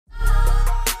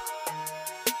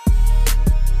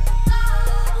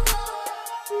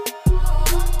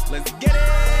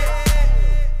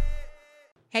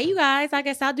Hey, you guys, I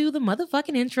guess I'll do the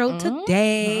motherfucking intro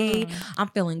today. I'm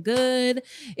feeling good.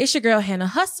 It's your girl, Hannah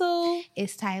Hustle.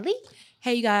 It's Tylee.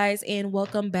 Hey, you guys, and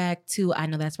welcome back to I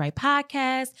Know That's Right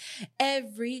podcast.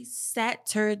 Every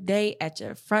Saturday at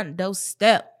your front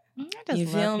doorstep. I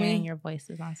just love hearing your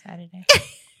voices on Saturday.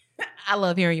 I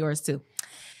love hearing yours, too.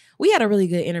 We had a really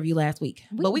good interview last week,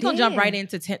 but we're going to jump right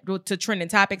into to trending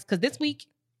topics because this week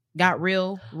got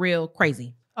real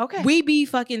crazy. Okay. We be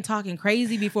fucking talking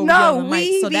crazy before we get on the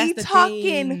mic. So that's the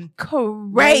talking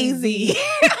crazy.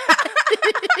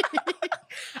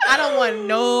 I don't want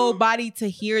nobody to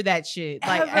hear that shit.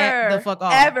 Like, ever, the fuck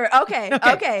off. Ever.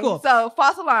 Okay. Cool. So,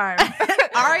 false alarm.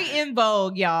 Ari in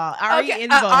Vogue, y'all. Ari in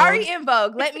Vogue. Ari in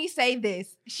Vogue. Let me say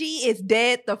this. She is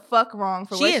dead the fuck wrong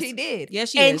for what she did.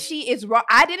 Yes, she is. And she is wrong.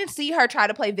 I didn't see her try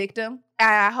to play victim. And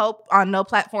I hope on no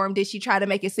platform did she try to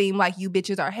make it seem like you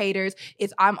bitches are haters.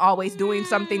 I'm always doing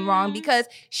something wrong, because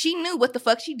she knew what the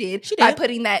fuck she did by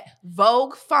putting that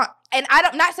Vogue font. And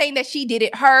I'm not saying that she did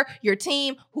it, her, your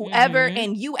team, whoever,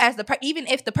 and you as even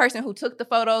if the person who took the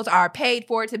photos are paid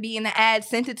for it to be in the ad,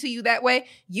 sent it to you that way,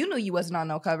 you knew you wasn't on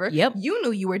no cover. Yep. You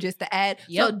knew you were just the ad.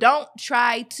 Yep. So don't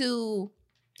try to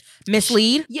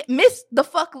mislead. Miss the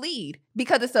fuck lead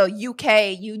because it's a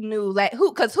UK. You knew that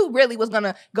who really was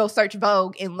gonna go search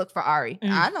Vogue and look for Ari?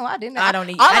 I know I didn't. I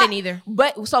didn't either.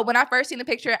 But so when I first seen the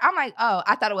picture, I'm like, oh,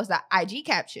 I thought it was the IG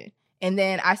caption. And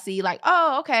then I see like,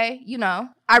 oh, okay,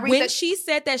 I read when she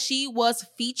said that she was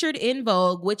featured in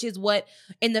Vogue, which is what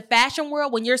in the fashion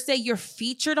world, when you're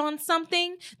featured on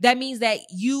something, that means that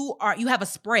you have a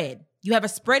spread. You have a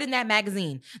spread in that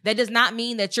magazine. That does not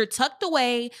mean that you're tucked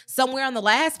away somewhere on the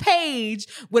last page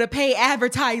with a paid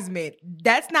advertisement.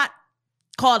 That's not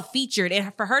called featured.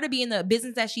 And for her to be in the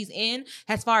business that she's in,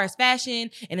 as far as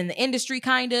fashion and in the industry,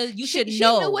 kind of, you should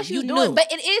know. She knew what she was doing.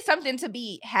 But it is something to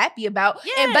be happy about.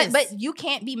 Yes. But you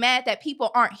can't be mad that people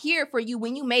aren't here for you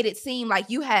when you made it seem like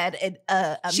you had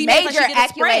a major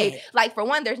accolade. Like, for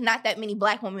one, there's not that many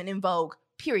black women in Vogue.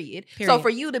 Period. So for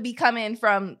you to be coming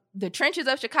from the trenches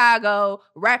of Chicago,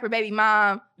 rapper baby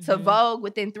mom, to Vogue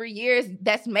within 3 years,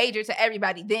 that's major to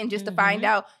everybody. Then just to find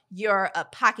out you're a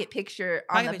pocket picture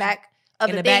on the back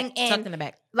of the thing, and tucked in the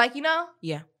back, like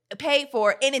paid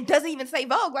for, and it doesn't even say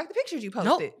Vogue like the pictures you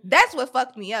posted. Nope. That's what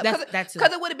fucked me up.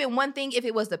 Because it would have been one thing if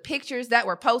it was the pictures that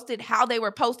were posted, how they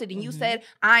were posted, and you said,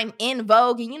 I'm in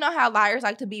Vogue. And you know how liars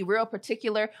like to be real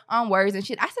particular on words and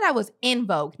shit. I said I was in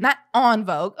Vogue, not on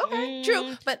Vogue. Okay,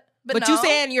 true. But no. You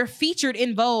saying you're featured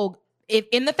in Vogue. If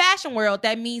in the fashion world,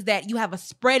 that means that you have a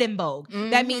spread in Vogue.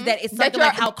 That means that it's something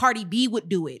like how Cardi B would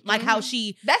do it. Like how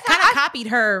she kind of copied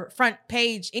her front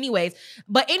page anyways.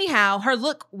 But anyhow, her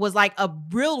look was like a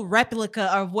real replica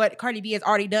of what Cardi B has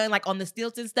already done, like on the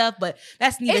stilts and stuff. But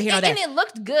that's neither here nor there. And it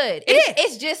looked good.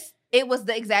 It's just, it was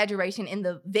the exaggeration in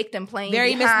the victim playing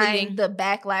very behind misleading. The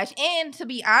backlash. And to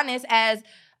be honest, as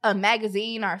a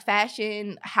magazine or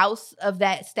fashion house of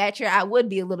that stature, I would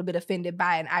be a little bit offended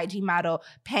by an IG model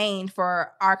paying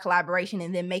for our collaboration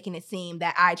and then making it seem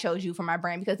that I chose you for my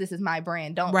brand because this is my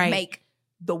brand. Don't make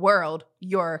the world,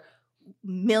 your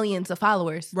millions of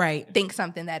followers, think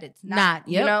something that it's not.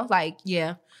 Yep.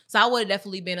 So I would have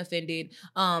definitely been offended.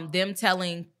 Them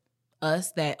telling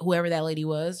us that whoever that lady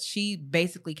was, she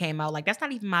basically came out like, that's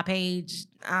not even my page.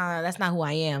 That's not who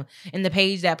I am. And the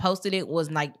page that posted it was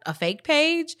like a fake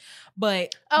page.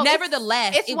 But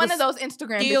nevertheless, it's one of those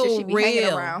Instagram bitches she be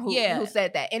hanging around who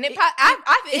said that. And it's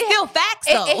still facts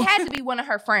though. It had to be one of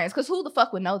her friends, because who the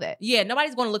fuck would know that? Yeah,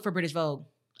 nobody's going to look for British Vogue.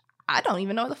 I don't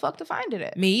even know where the fuck to find it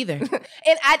at. Me either. And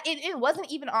it wasn't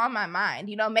even on my mind.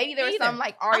 Maybe there was some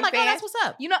like Ari I'm like, fans. oh, that's what's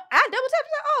up. I double tapped,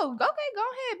 like, oh, okay, go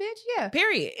ahead, bitch. Yeah.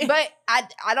 Period. But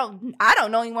I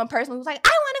don't know anyone personally who's like,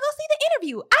 I want to go see the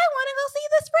interview. I want to go see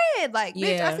the spread. Like,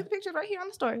 bitch, I see the pictures right here on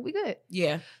the story. We good.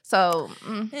 Yeah. So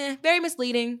very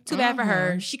misleading. Too bad for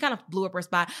her. She kind of blew up her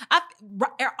spot.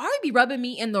 Ari be rubbing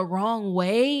me in the wrong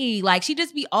way. Like, she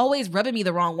just be always rubbing me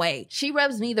the wrong way. She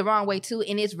rubs me the wrong way too,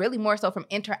 and it's really more so from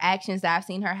interactions that I've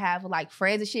seen her have with like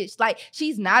friends and shit. Like,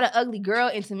 she's not an ugly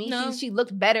girl, and to me, she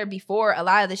looked better before a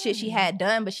lot of the shit she had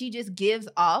done, but she just gives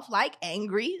off like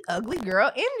angry, ugly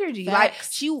girl energy.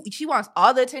 Facts. Like, she wants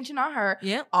all the attention on her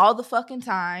all the fucking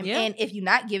time, and if you're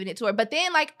not giving it to her, but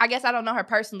then like, I guess I don't know her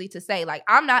personally to say, like,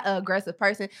 I'm not an aggressive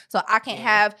person, so I can't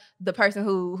have the person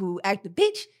who acted,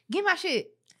 bitch, get my shit.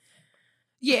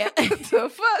 Yeah. The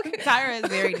fuck? Tyra is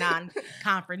very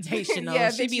non-confrontational.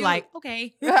 Yeah, she'd be like,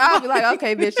 okay. I'll be like,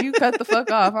 okay, bitch, you cut the fuck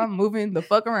off. I'm moving the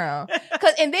fuck around.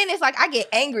 And then it's like, I get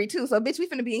angry too. So, bitch, we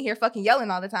finna be in here fucking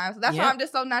yelling all the time. So that's why I'm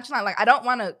just so nonchalant. Like, I don't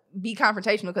want to be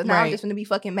confrontational because now I'm just finna be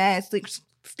fucking mad,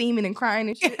 steaming and crying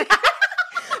and shit. Bitch,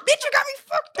 you got me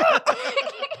fucked up.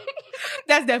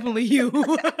 That's definitely you.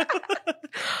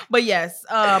 But yes,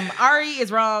 Ari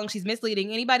is wrong. She's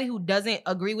misleading. Anybody who doesn't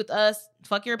agree with us,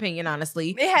 fuck your opinion,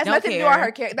 honestly. It has Don't nothing care. to do with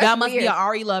her character. Y'all must be an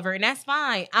Ari lover, and that's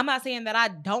fine. I'm not saying that I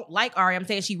don't like Ari. I'm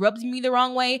saying she rubs me the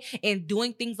wrong way, and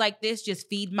doing things like this just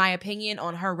feed my opinion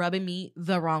on her rubbing me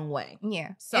the wrong way.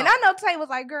 Yeah. So, and I know Tay was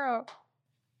like, girl,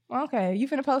 okay, you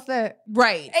finna post that.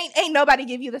 Right. Ain't nobody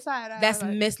give you the side eye. That's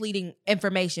misleading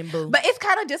information, boo. But it's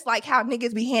kind of just like how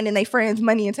niggas be handing their friends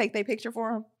money and take their picture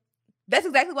for them. That's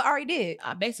exactly what Ari did.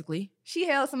 Basically. She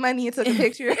held some money and took a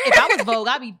picture. If I was Vogue,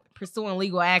 I'd be pursuing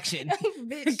legal action.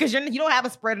 Bitch. Because you don't have a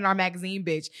spread in our magazine,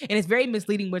 bitch. And it's very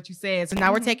misleading what you said. So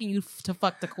now we're taking you to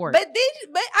fuck the court. But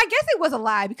I guess it was a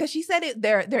lie because she said it.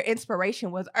 Their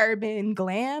inspiration was urban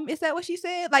glam. Is that what she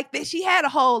said? Like she had a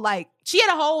whole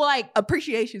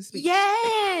appreciation speech.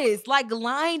 Yes, like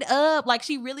lined up. Like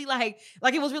she really like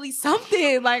it was really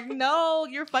something. Like, no,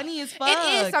 you're funny as fuck.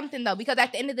 It is something though, because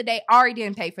at the end of the day, Ari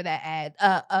didn't pay for that ad.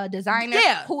 A designer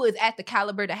who is at the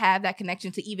caliber to have that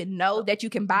connection to even know that you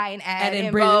can buy an ad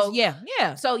in Vogue.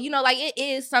 Yeah. So, like it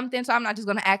is something. So I'm not just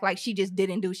gonna act like she just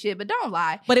didn't do shit, but don't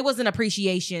lie. But it was an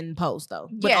appreciation post though.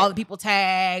 With all the people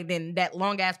tagged and that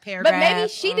long ass paragraph. But maybe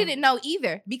she didn't know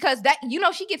either, because that,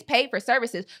 she gets paid for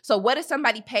services. So what if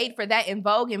somebody paid for that in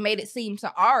Vogue and made it seem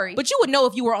to Ari? But you would know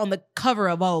if you were on the cover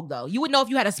of Vogue though. You would know if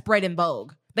you had a spread in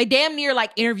Vogue. They damn near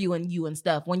like interviewing you and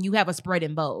stuff when you have a spread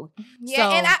in Vogue. Yeah,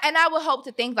 so, and I would hope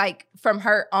to think like from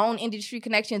her own industry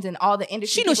connections and all the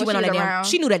industry. She knew she went on that damn.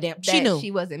 She knew that damn. She knew she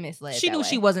wasn't misled. She knew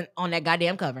she wasn't on that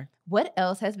goddamn cover. What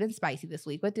else has been spicy this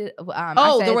week? What did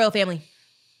the royal family.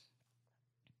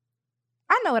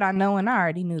 I know what I know, and I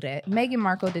already knew that. Meghan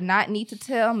Markle did not need to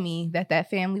tell me that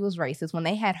family was racist when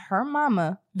they had her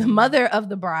mama, the mother of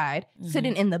the bride,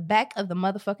 sitting in the back of the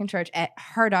motherfucking church at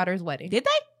her daughter's wedding. Did they?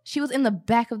 She was in the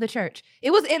back of the church.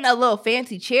 It was in a little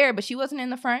fancy chair, but she wasn't in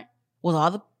the front. Was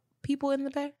all the people in the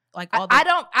back? Like all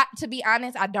to be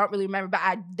honest, I don't really remember,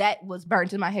 but that was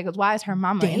burnt in my head because why is her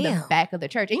mama in the back of the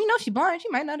church? And she's blind. She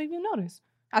might not even notice.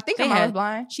 I think her mama's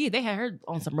blind. They had her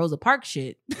on some Rosa Parks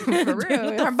shit. For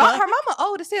real. Her mama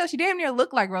old as hell. She damn near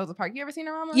looked like Rosa Parks. You ever seen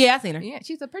her mama? Yeah, I've seen her. Yeah,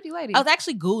 she's a pretty lady. I was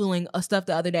actually Googling stuff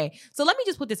the other day. So let me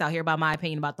just put this out here about my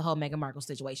opinion about the whole Meghan Markle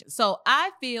situation. So I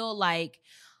feel like,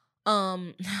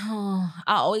 I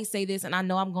always say this and I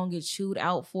know I'm going to get chewed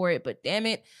out for it, but damn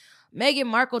it, Meghan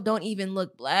Markle don't even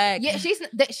look black. Yeah,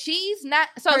 she's not.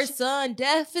 So her son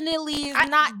definitely is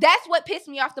not. That's what pissed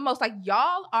me off the most. Like,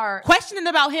 y'all are questioning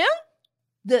about him?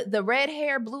 The red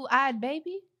hair, blue-eyed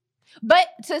baby. But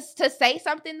to say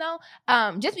something though,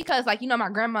 just because my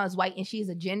grandma is white and she's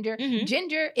a ginger. Mm-hmm.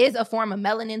 Ginger is a form of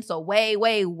melanin. So way,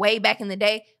 way, way back in the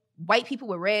day, white people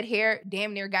with red hair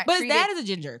damn near got treated. But his dad is a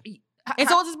ginger. And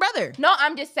so is his brother. No,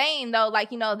 I'm just saying though,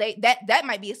 that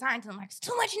might be a sign to them, like, it's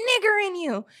too much nigger in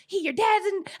you. Your dad's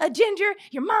a ginger,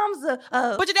 your mom's a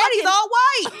but your daddy's all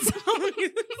white.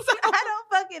 I don't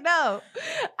fucking know.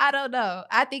 I don't know.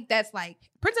 I think that's like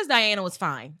Princess Diana was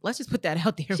fine. Let's just put that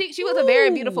out there. She was a very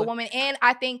beautiful woman, and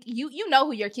I think you know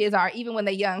who your kids are, even when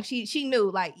they're young. She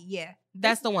knew,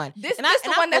 that's the one. This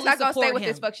the one that's not gonna stay with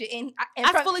this fuck shit. And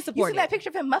I fully support. You see that picture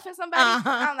of him muffing somebody?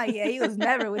 I'm like, yeah, he was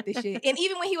never with this shit. And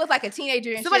even when he was like a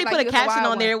teenager, and somebody shit, put a caption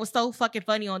on there. It was so fucking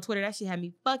funny on Twitter. That shit had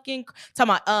me fucking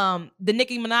talking about the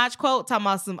Nicki Minaj quote, talking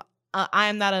about some. I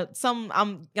am not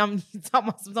I'm talking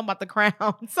about something about the crown,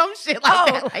 some shit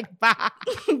like that. Like, bye,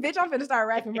 bitch, I'm finna start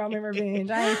rapping Roman Revenge.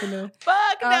 I ain't finna.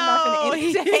 Fuck no. I'm not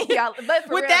finna y'all. But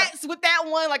with that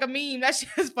one, like a meme, that shit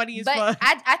is funny as fuck.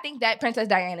 I think that Princess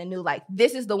Diana knew, like,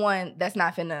 this is the one that's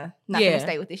not finna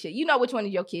stay with this shit. You know which one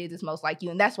of your kids is most like you,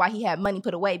 and that's why he had money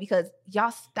put away, because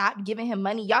y'all stopped giving him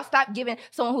money. Y'all stopped giving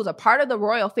someone who's a part of the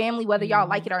royal family, whether y'all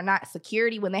like it or not,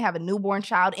 security when they have a newborn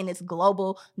child, and it's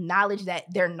global knowledge that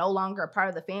they're no longer a part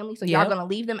of the family. So y'all gonna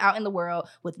leave them out in the world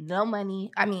with no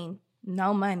money. I mean,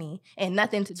 no money and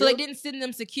nothing to do. So they didn't send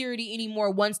them security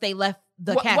anymore once they left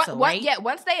the castle, right? Yeah,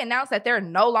 once they announced that they're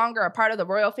no longer a part of the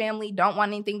royal family, don't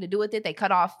want anything to do with it, they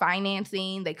cut off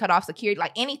financing, they cut off security,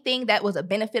 like anything that was a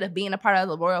benefit of being a part of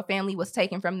the royal family was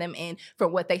taken from them. And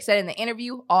from what they said in the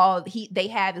interview, all they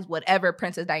have is whatever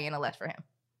Princess Diana left for him.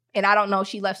 And I don't know if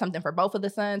she left something for both of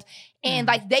the sons. And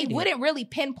they wouldn't really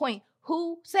pinpoint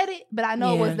who said it, but I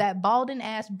know it was that balding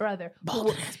ass brother.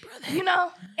 You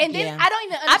know? And then I don't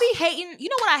even understand. I be hating, you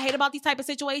know what I hate about these type of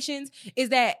situations? Is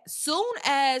that soon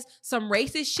as some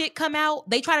racist shit come out,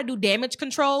 they try to do damage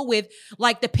control with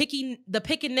like the picking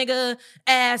nigga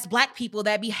ass black people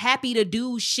that be happy to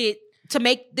do shit to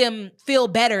make them feel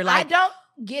better. Like,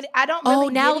 get it. I don't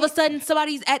really now all of a sudden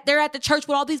they're at the church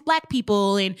with all these black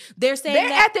people and they're saying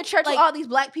they're at the church with all these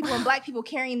black people and black people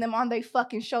carrying them on their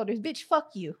fucking shoulders. Bitch, fuck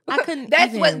you. I couldn't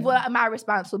That's what my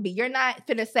response would be. You're not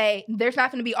finna say there's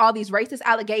not finna be all these racist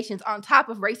allegations on top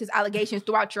of racist allegations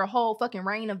throughout your whole fucking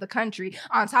reign of the country,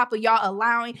 on top of y'all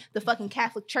allowing the fucking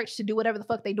Catholic Church to do whatever the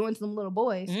fuck they doing to them little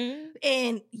boys.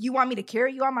 And you want me to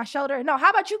carry you on my shoulder? No, how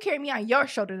about you carry me on your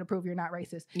shoulder to prove you're not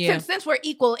racist? Yeah. Since we're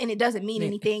equal and it doesn't mean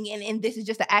anything, and this is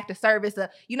just an act of service,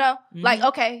 like,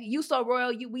 okay, you so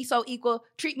royal, we so equal,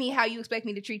 treat me how you expect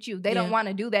me to treat you. They don't want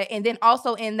to do that. And then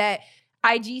also in that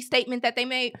IG statement that they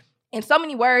made, in so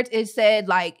many words, it said,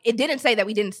 like, it didn't say that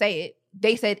we didn't say it.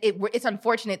 They said it's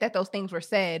unfortunate that those things were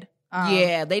said.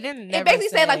 They didn't. It basically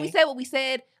said, like, we said what we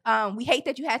said. We hate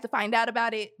that you had to find out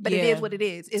about it, but it is what it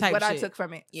is. Is what I took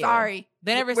from it. Yeah. Sorry,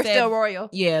 they never we're said, still royal.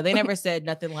 Yeah, they never said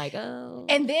nothing like, oh.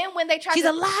 And then when they tried, she's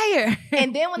a liar.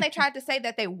 And then when they tried to say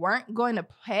that they weren't going to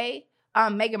pay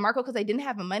Meghan Markle because they didn't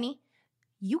have the money,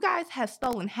 you guys have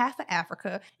stolen half of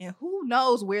Africa, and who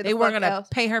knows where they weren't going to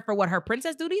pay her for what, her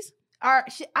princess duties? Why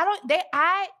she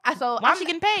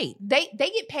getting paid? They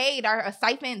get paid a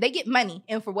stipend. They get money,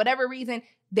 and for whatever reason,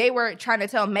 they were trying to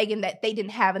tell Meghan that they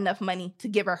didn't have enough money to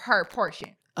give her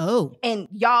portion. Oh, and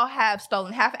y'all have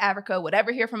stolen half of Africa,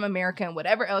 whatever here from America, and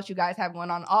whatever else you guys have going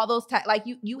on. All those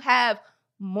you have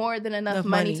more than enough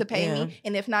money to pay me,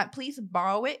 and if not, please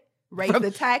borrow it. Raise the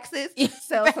taxes,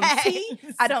 sell some tea.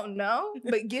 I don't know,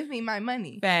 but give me my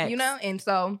money. Facts. And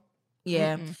so.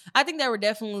 Yeah, I think they were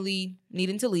definitely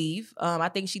needing to leave. I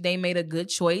think they made a good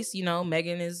choice.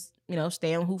 Meghan is,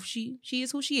 staying who she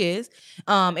is who she is.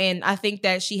 And I think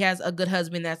that she has a good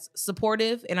husband that's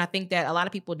supportive. And I think that a lot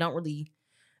of people don't really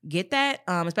get that,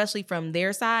 especially from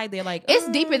their side. They're like, it's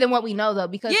deeper than what we know, though,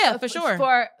 because for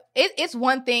sure. It's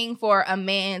one thing for a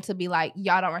man to be like,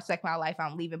 y'all don't respect my life,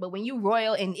 I'm leaving. But when you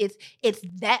royal and it's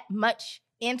that much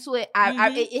into it,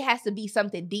 it has to be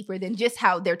something deeper than just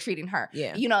how they're treating her.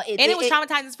 Yeah, it was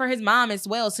traumatizing for his mom as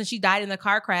well, since she died in a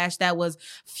car crash that was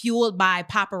fueled by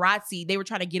paparazzi. They were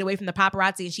trying to get away from the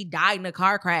paparazzi, and she died in a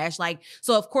car crash.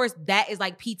 So of course that is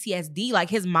like PTSD. Like,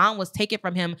 his mom was taken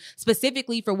from him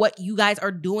specifically for what you guys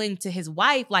are doing to his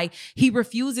wife. Like, he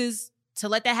refuses to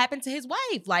let that happen to his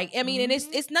wife. And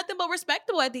it's nothing but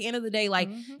respectable at the end of the day.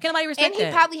 Can nobody respect that?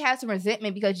 And he probably has some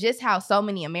resentment because just how so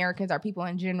many Americans or people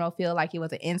in general feel like it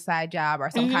was an inside job or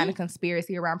some kind of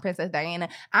conspiracy around Princess Diana.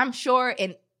 I'm sure,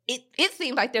 and it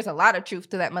seems like there's a lot of truth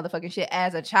to that motherfucking shit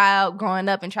as a child growing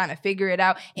up and trying to figure it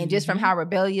out. And just from how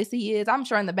rebellious he is, I'm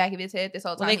sure in the back of his head this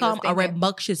whole time, they call him a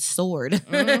rambunctious sword.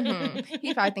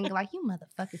 He probably thinking like, you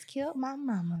motherfuckers killed my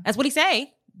mama. That's what he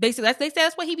say. Basically,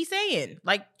 that's what he be saying.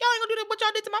 Like, y'all ain't gonna do what y'all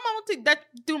did to my mama,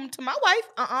 do to my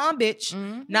wife. Bitch.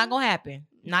 Not gonna happen.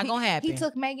 Not gonna happen. He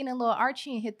took Meghan and little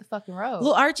Archie and hit the fucking road.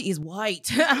 Little Archie is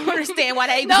white. I don't understand why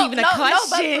that was even a question. No,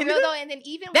 but for real though, and then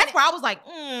even that's where I was like,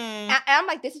 I'm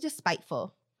like, this is just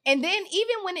spiteful. And then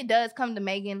even when it does come to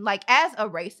Meghan, like, as a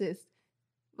racist,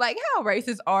 like, how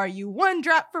racist are you? One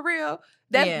drop for real.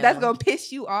 That's gonna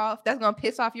piss you off. That's gonna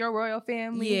piss off your royal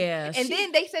family. Yeah. And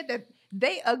then they said that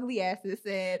they ugly asses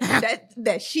said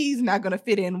that she's not gonna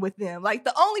fit in with them. Like,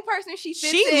 the only person she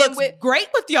fits in looks with, great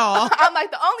with y'all. I'm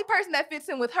like, the only person that fits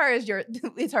in with her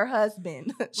is her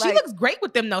husband. She looks great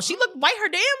with them though. She looked white her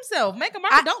damn self. Meghan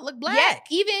Markle don't look black.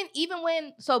 Yeah, even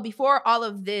when before all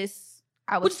of this,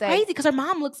 I would say, crazy because her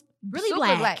mom looks really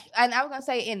black. And I was gonna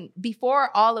say, and before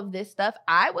all of this stuff,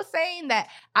 I was saying that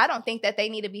I don't think that they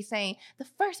need to be saying the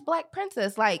first black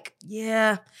princess. Like,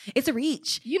 yeah, it's a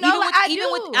reach.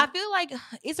 I feel like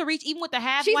it's a reach even with the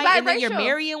half She's white, biracial. and then you're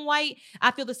marrying white.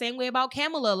 I feel the same way about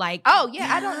Kamala. Like, oh yeah,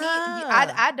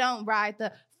 I don't ride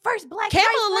the first black.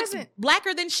 Kamala looks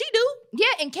blacker than she do.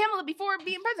 Yeah, and Kamala before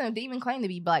being president didn't even claim to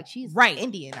be black. She's right.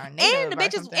 Indian or native. And the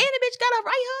bitch got a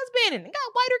right husband and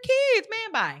got whiter kids.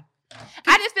 Man, bye.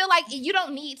 I just feel like you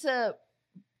don't need to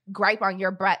gripe on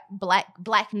your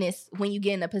blackness when you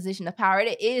get in a position of power.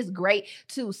 It is great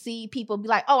to see people be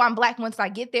like, oh, I'm black once I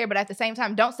get there, but at the same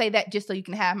time, don't say that just so you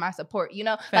can have my support.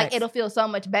 Facts. Like, it'll feel so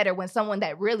much better when someone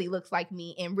that really looks like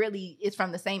me and really is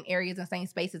from the same areas and same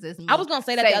spaces as me. I was gonna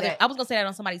say that I was gonna say that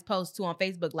on somebody's post too on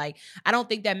Facebook. Like, I don't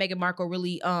think that Meghan Markle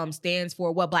really stands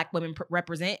for what black women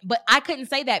represent, but I couldn't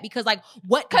say that because, like,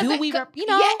 what do we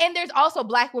yeah, and there's also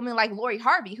black women like Lori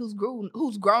Harvey who's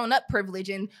grown up privileged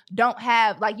and don't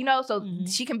have, like, you know, so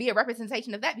she can be a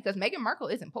representation of that because Meghan Markle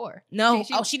isn't poor. No,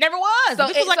 she never was. So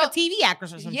this was like a TV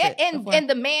actress or something. Yeah, and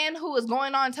the man who was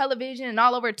going on television and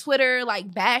all over Twitter,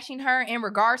 like bashing her in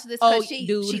regards to this because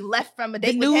she left from a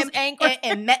date with him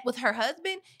and met with her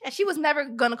husband, and she was never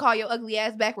gonna call your ugly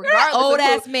ass back regardless. Old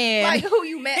ass man, like who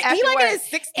you met afterwards. He like in his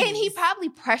 60s, and he probably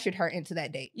pressured her into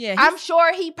that date. Yeah, I'm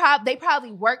sure they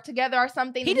probably worked together or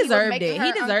something. He deserved it.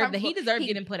 He deserved it. He deserved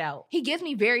getting put out. He gives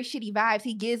me very shitty vibes.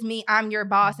 He gives me I'm your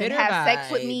boss Bitter and have vibes.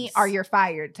 sex with me or you're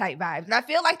fired type vibes. And I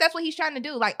feel like that's what he's trying to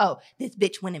do. Like, oh, this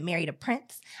bitch went and married a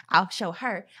prince. I'll show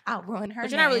her. I'll ruin her.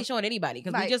 But you're not really showing anybody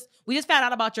because we just found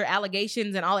out about your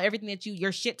allegations and everything that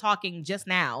you're shit talking just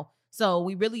now. So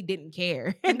we really didn't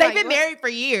care. They've been married for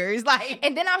years.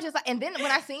 And then I was just like, and then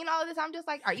when I seen all of this, I'm just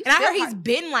like, are you? And I heard he's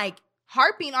been like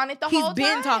harping on it the whole time. He's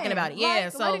been talking about it. Yeah.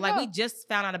 So we just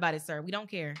found out about it, sir. We don't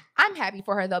care. I'm happy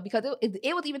for her though, because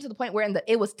it was even to the point where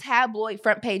it was tabloid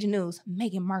front page news.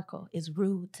 Meghan Markle is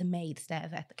rude to maid staff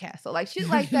at the castle. Like shit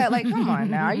like that. Like, come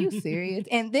on now. Are you serious?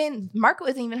 And then Markle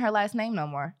isn't even her last name no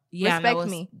more. Yeah, respect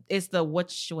me. It's the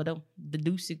the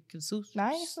Deuce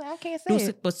Nice. I can't say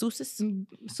it.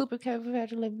 Super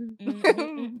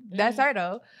That's her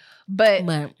though. But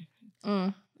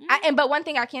but one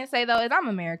thing I can say though is I'm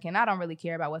American. I don't really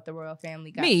care about what the royal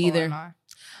family got. Me either. Going on.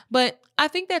 But I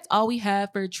think that's all we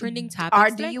have for trending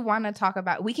topics. Or do you want to talk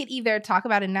about? We could either talk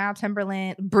about it now,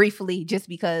 Timberland, briefly, just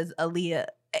because Aaliyah.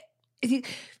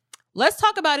 Let's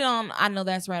talk about it on I Know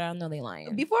That's Right, I Know They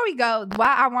Lying. Before we go,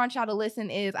 why I want y'all to listen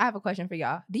is I have a question for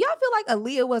y'all. Do y'all feel like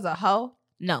Aaliyah was a hoe?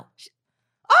 No.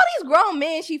 All these grown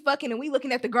men she fucking and we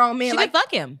looking at the grown men she like didn't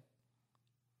fuck him.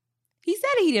 He said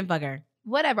he didn't fuck her.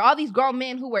 Whatever. All these grown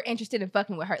men who were interested in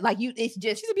fucking with her. Like it's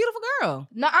just she's a beautiful girl.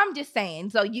 No, I'm just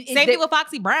saying. So same thing with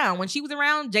Foxy Brown. When she was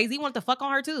around, Jay-Z wanted to fuck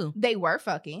on her too. They were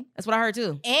fucking. That's what I heard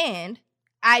too. And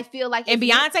I feel like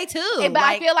Beyonce too. But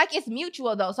I feel like it's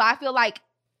mutual though. So I feel like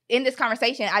in this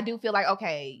conversation, I do feel like,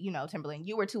 okay, you know, Timberland,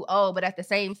 you were too old, but at the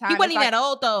same time, he wasn't even that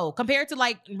old though, compared to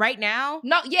like right now.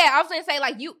 No, yeah, I was gonna say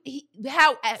like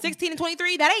 16 and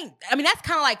 23. That ain't. I mean, that's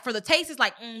kind of like for the taste. It's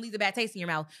like leaves a bad taste in your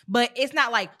mouth, but it's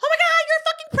not like, oh my god, you're a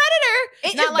fucking predator.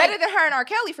 It's better than her and R.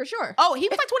 Kelly for sure. Oh, he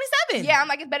was like 27. Yeah, I'm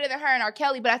like it's better than her and R.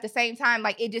 Kelly, but at the same time,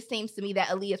 like it just seems to me that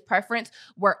Aaliyah's preference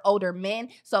were older men.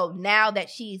 So now that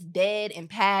she's dead and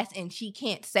passed, and she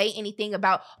can't say anything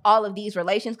about all of these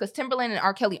relations, because Timberland and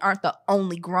R. Kelly aren't the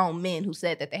only grown men who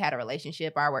said that they had a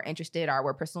relationship or were interested or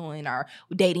were pursuing or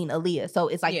dating Aaliyah. So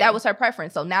it's like that was her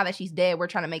preference. So now that she's dead, we're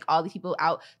trying to make all these people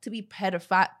out to be pedophiles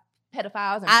and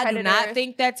predators. I do not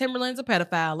think that Timberland's a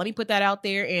pedophile. Let me put that out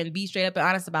there and be straight up and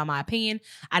honest about my opinion.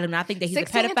 I do not think that he's a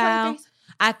pedophile.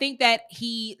 I think that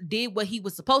he did what he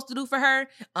was supposed to do for her.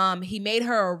 He made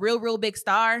her a real big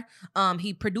star.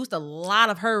 He produced a lot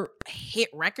of her hit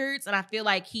records, and I feel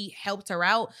like he helped her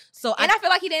out. I feel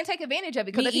like he didn't take advantage of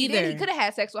it, because if he did, he could have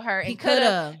had sex with her and could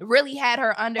have really had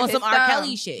her under on his some thumb. R.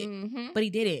 Kelly shit, but he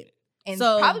didn't. And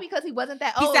so, probably because he wasn't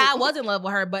that old. He said I was in love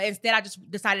with her, but instead I just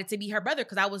decided to be her brother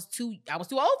because I was too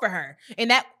old for her.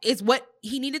 And that is what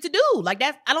he needed to do. Like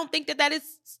I don't think that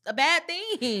is a bad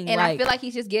thing. And I feel like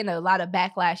he's just getting a lot of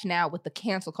backlash now with the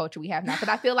cancel culture we have now. Because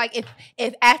I feel like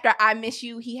if after I Miss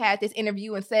You, he had this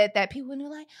interview and said that, people were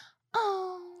like,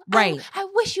 oh, right. I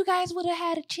wish you guys would have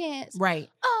had a chance. Right.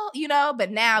 Oh, you know,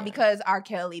 but now because R.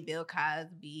 Kelly, Bill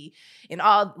Cosby, and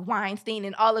all Weinstein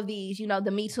and all of these, you know,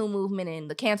 the Me Too movement and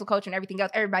the cancel culture and everything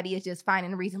else, everybody is just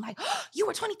finding a reason like, oh, you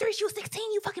were 23, she was 16,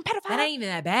 you fucking pedophile. That ain't even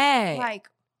that bad. Like,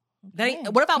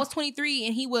 what if I was 23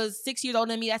 and he was 6 years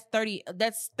older than me? That's 30.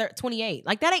 That's 28.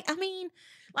 Like that ain't, I mean,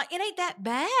 like it ain't that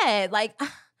bad. Like,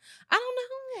 I don't know.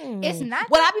 It's not.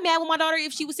 Would I be mad with my daughter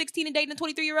if she was 16 and dating a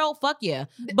 23-year-old? Fuck yeah.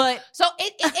 But so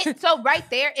so right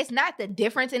there, it's not the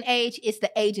difference in age; it's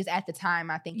the ages at the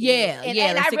time. I think.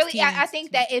 And I really, I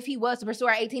think that if he was to pursue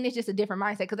her at 18, it's just a different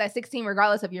mindset. Because at 16,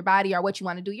 regardless of your body or what you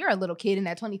want to do, you're a little kid. And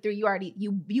at 23,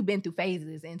 you've been through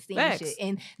phases and seen shit.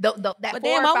 And that but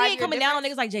damn, why we ain't coming down on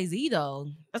niggas like Jay-Z though?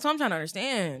 That's what I'm trying to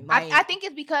understand. Like, I think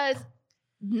it's because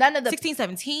none of the 16,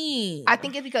 17. I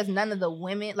think it's because none of the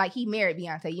women, like he married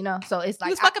Beyonce, you know? So it's like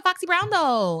he was fucking Foxy Brown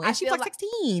though. And she was like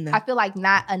 16. I feel like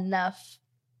not enough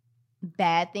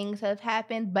bad things have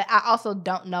happened, but I also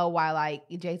don't know why like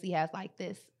Jay-Z has like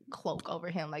this cloak over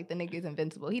him, like the nigga's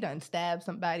invincible. He done stabbed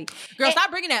somebody. Girl,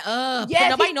 stop bringing that up. Yes,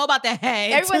 nobody know about that.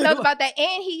 Everyone knows about that.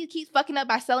 And he keeps fucking up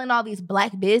by selling all these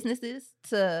black businesses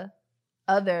to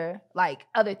other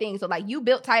things. So like you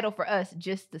built Tidal for us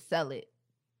just to sell it.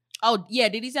 Oh yeah,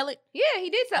 did he sell it? Yeah, he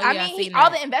did sell. Oh, I yeah, mean, all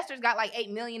the investors got like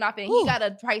 $8 million off it. And he got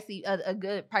a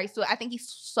good price to it. I think he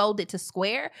sold it to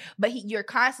Square, but you're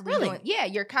constantly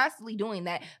you're constantly doing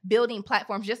that, building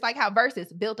platforms, just like how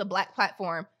Versus built a black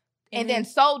platform and then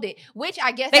sold it. Which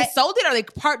I guess they sold it, or they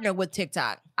partnered with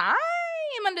TikTok. I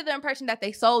am under the impression that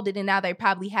they sold it, and now they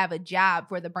probably have a job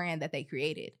for the brand that they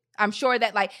created. I'm sure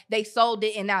that like they sold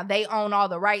it and now they own all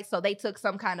the rights, so they took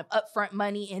some kind of upfront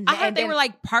money. And I heard they were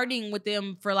like partying with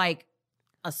them for like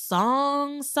a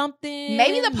song, something.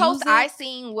 Maybe the post I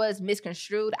seen was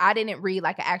misconstrued. I didn't read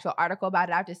like an actual article about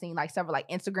it. I've just seen like several like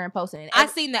Instagram posts. And I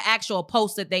seen the actual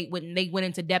post that they went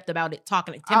into depth about it,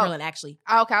 talking to Timberland actually.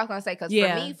 Okay, I was gonna say because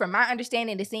for me, from my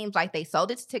understanding, it seems like they sold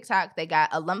it to TikTok. They got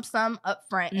a lump sum up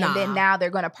front, and then now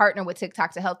they're gonna partner with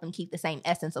TikTok to help them keep the same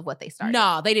essence of what they started.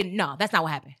 No, they didn't. No, that's not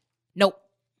what happened. Nope.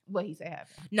 What he said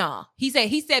happened? No, he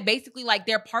said basically like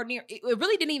they're partnering. It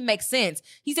really didn't even make sense.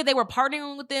 He said they were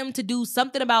partnering with them to do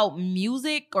something about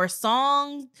music or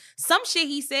songs, some shit.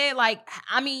 He said like,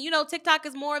 I mean, you know, TikTok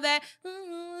is more of that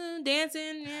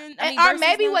dancing, or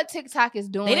maybe what TikTok is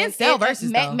doing. They didn't sell Versus.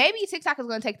 Maybe TikTok is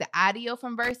going to take the audio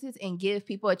from Versus and give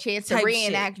people a chance to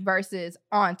reenact Versus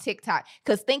on TikTok.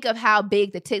 Because think of how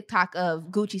big the TikTok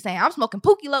of Gucci saying "I'm smoking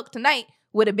Pookie Loke tonight"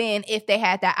 would have been if they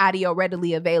had that audio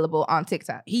readily available on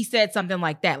TikTok. He said something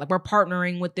like that. Like, we're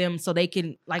partnering with them so they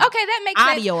can, like, okay, that makes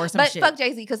audio sense. Or some shit. But fuck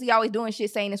Jay-Z, because he always doing shit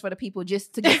saying this for the people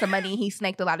just to get some money. And he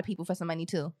snaked a lot of people for some money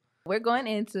too. We're going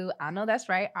into I Know That's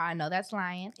Right, or I Know That's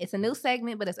Lying. It's a new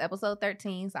segment, but it's episode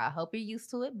 13, so I hope you're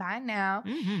used to it by now.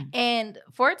 Mm-hmm. And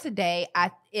for today,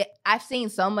 I've seen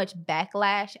so much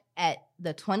backlash at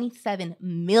the $27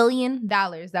 million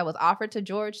that was offered to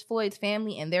George Floyd's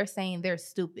family, and they're saying they're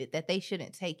stupid, that they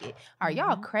shouldn't take it. Are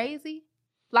y'all crazy?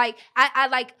 Like, I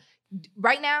like,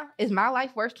 right now, is my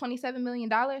life worth $27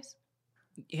 million?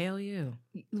 Hell yeah.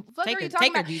 Take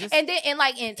her, Jesus. And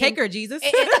then, take her, Jesus.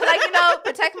 And, like, you know,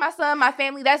 protect my son, my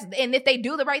family. And if they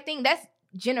do the right thing, that's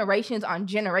generations on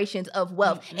generations of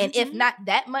wealth. Mm-hmm. And if not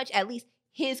that much, at least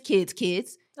his kids.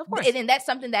 Of course. And that's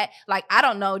something that, like, I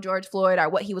don't know George Floyd or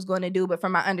what he was going to do, but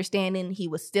from my understanding, he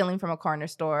was stealing from a corner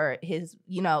store. His,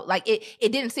 you know, like,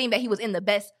 it didn't seem that he was in the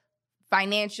best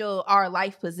financial or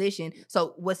life position.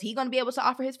 So was he going to be able to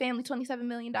offer his family $27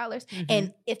 million? Mm-hmm.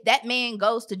 And if that man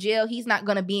goes to jail, he's not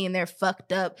going to be in there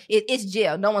fucked up. It's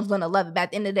jail. No one's going to love it. But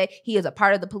at the end of the day, he is a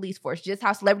part of the police force. Just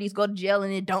how celebrities go to jail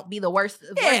and it don't be the worst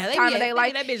time of their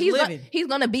life. He's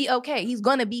going to be okay. He's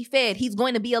going to be fed. He's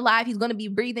going to be alive. He's going to be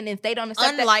breathing. If they don't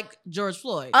accept George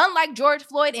Floyd. Unlike George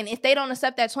Floyd, and if they don't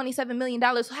accept that $27 million,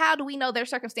 how do we know their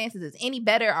circumstances is any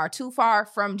better or too far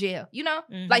from jail? You know?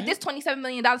 Mm-hmm. Like, this $27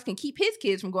 million can keep his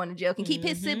kids from going to jail, can keep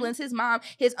his siblings, his mom,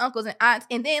 his uncles and aunts,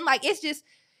 and then like it's just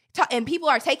and people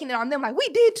are taking it on them like, we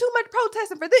did too much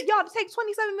protesting for this, y'all to take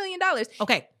 $27 million.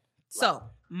 Okay, so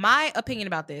my opinion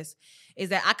about this is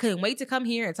that I couldn't wait to come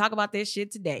here and talk about this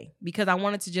shit today because I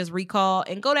wanted to just recall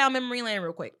and go down memory lane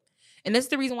real quick. And this is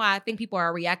the reason why I think people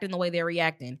are reacting the way they're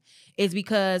reacting, is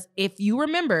because if you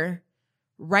remember,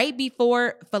 right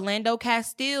before Philando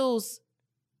Castile's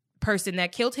person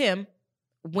that killed him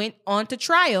went on to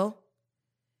trial,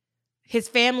 his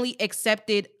family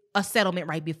accepted a settlement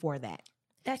right before that.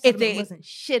 That settlement wasn't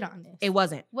shit on this. It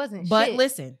wasn't. But shit.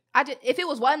 Listen. If it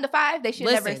was 1 to 5, they should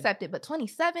never accept it. But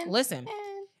 27? Listen. Man.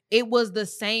 It was the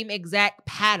same exact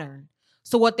pattern.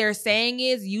 So what they're saying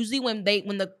is usually when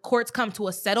the courts come to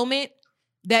a settlement,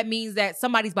 that means that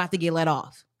somebody's about to get let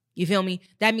off. You feel me?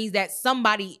 That means that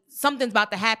something's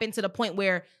about to happen to the point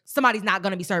where somebody's not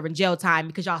going to be serving jail time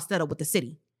because y'all settled with the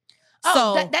city.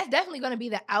 Oh, so that's definitely going to be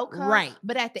the outcome. Right.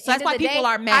 But at the end of the day, people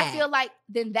are mad. I feel like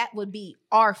then that would be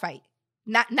our fight.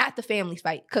 Not the family's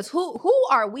fight. Because who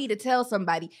are we to tell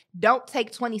somebody, don't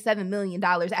take $27 million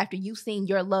after you've seen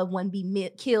your loved one be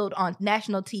killed on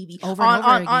national TV,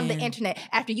 on the internet,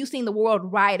 after you've seen the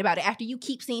world riot about it, after you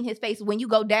keep seeing his face when you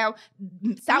go down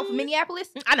south Minneapolis.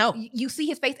 I know. You see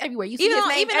his face everywhere. You see his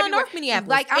name everywhere. On North Minneapolis.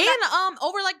 Like,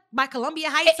 over like by Columbia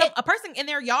Heights, a person in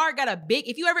their yard got a big,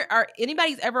 if you ever, or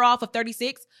anybody's ever off of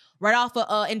 36, right off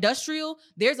of Industrial,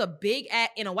 there's a big,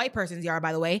 in a white person's yard,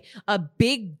 by the way, a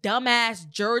big dumbass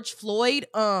George Floyd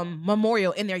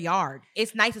memorial in their yard.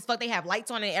 It's nice as fuck. They have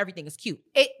lights on it and everything. It's cute.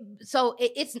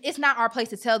 It's not our place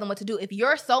to tell them what to do. If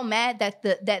you're so mad that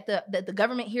the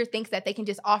government here thinks that they can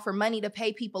just offer money to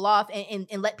pay people off and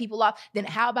let people off, then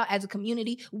how about as a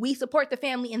community, we support the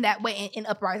family in that way and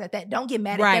uprise at that. Don't get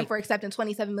mad at them for accepting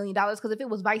 $27 million, because if it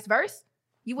was vice versa,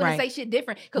 You wouldn't Right. say shit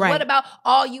different. Because Right. what about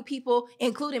all you people,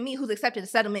 including me, who's accepted a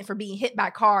settlement for being hit by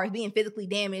cars, being physically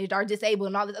damaged or disabled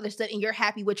and all this other stuff, and you're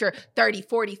happy with your 30,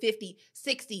 40, 50,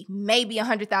 60, maybe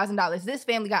 $100,000. This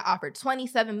family got offered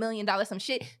 $27 million, some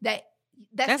shit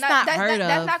that's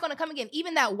not going to come again.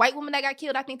 Even that white woman that got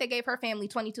killed, I think they gave her family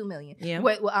 $22 million. Yeah.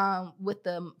 With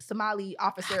the Somali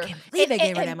officer. I can't believe they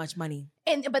gave her that much money.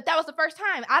 But that was the first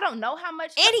time. I don't know how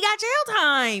much. And he got jail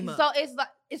time. So it's like,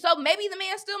 so maybe the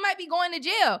man still might be going to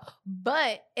jail.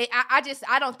 But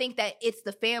I don't think that it's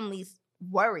the family's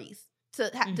worries to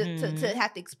have to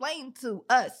have to explain to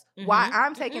us why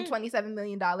I'm taking $27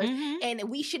 million, and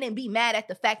we shouldn't be mad at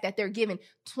the fact that they're giving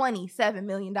 $27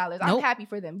 million. I'm happy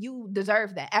for them. You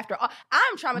deserve that. After all,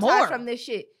 I'm traumatized from this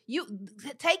shit. You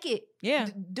take it. Yeah.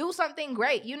 Do something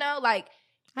great. You know, like.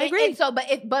 I agree. And so,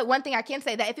 but one thing I can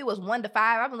say that if it was 1 to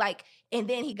 5, I'm like, and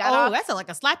then he got off. Oh, that's like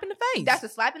a slap in the face. That's a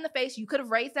slap in the face. You could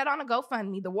have raised that on a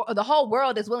GoFundMe. The whole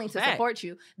world is willing to support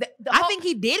you. I think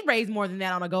he did raise more than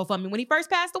that on a GoFundMe when he first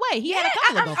passed away. He had a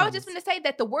couple of GoFundMes. I was just going to say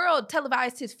that the world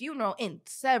televised his funeral in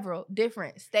several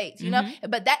different states, you know?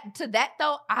 But that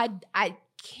though, I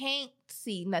can't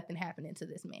see nothing happening to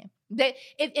this man.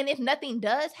 If nothing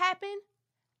does happen,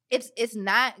 it's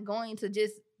not going to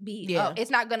just be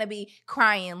it's not gonna be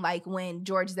crying like when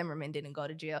George Zimmerman didn't go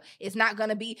to jail. It's not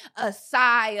gonna be a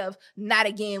sigh of not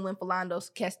again when Philando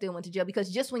Castile went to jail,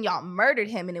 because just when y'all murdered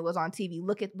him and it was on TV,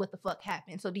 look at what the fuck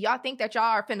happened. So do y'all think that y'all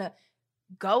are finna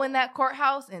go in that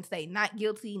courthouse and say not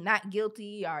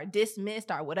guilty, or dismissed,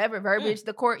 or whatever verbiage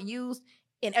the court used,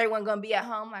 and everyone gonna be at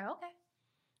home like, okay?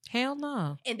 Hell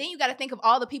no. And then you got to think of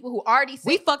all the people who already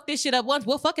we fucked this shit up once.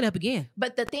 We'll fuck it up again.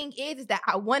 But the thing is that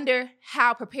I wonder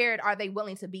how prepared are they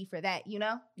willing to be for that, you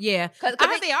know? Yeah. Because I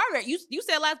think they are. You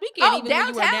said last weekend. Even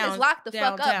downtown is locked the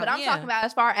fuck up. But I'm talking about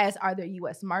as far as, are there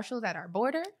U.S. Marshals at our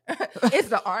border? Is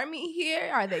the Army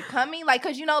here? Are they coming? Like,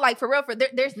 because, you know, like, for real,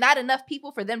 there's not enough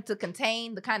people for them to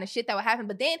contain the kind of shit that would happen.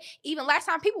 But then, even last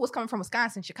time, people was coming from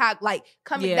Wisconsin, Chicago, like,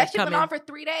 that shit went on for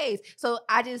 3 days. So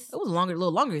I just... It was a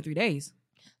little longer than 3 days.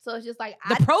 So it's just like...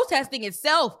 The protesting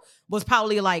itself was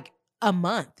probably like a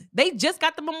month. They just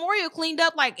got the memorial cleaned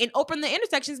up, like, and opened the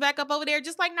intersections back up over there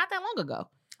just like not that long ago.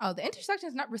 Oh, the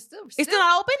intersection's not still. It's still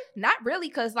not open? Not really,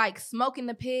 because like Smoke in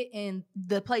the Pit and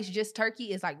the place Just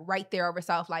Turkey is like right there over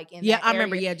south, like in that I area.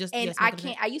 remember.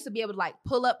 I used to be able to like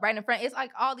pull up right in front. It's like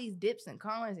all these dips and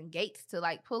corners and gates to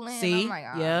like pull in. See, I'm like,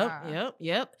 oh,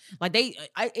 yep. Like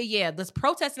this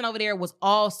protesting over there was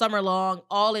all summer long,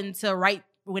 all into right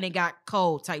when it got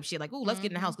cold type shit. Like, ooh, let's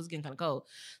get in the house because it's getting kind of cold.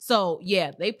 So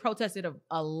yeah, they protested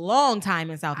a long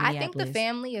time in South Minneapolis. I think the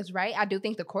family is right. I do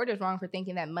think the court is wrong for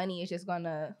thinking that money is just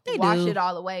gonna wash it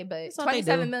all away. But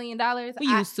 $27 million, we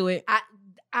used to it.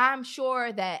 I'm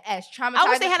sure that as traumatized, I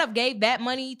wish they had gave that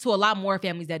money to a lot more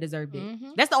families that deserved it.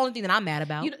 That's the only thing that I'm mad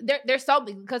about. They're so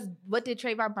big, because what did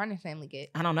Trayvon Martin's family get?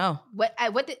 I don't know.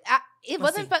 Wasn't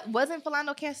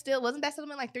Philando Castile, wasn't that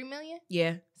settlement like $3 million?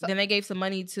 Yeah. So then they gave some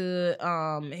money to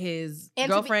his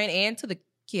girlfriend and to the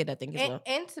kid, I think, as well.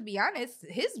 And to be honest,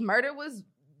 his murder was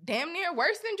damn near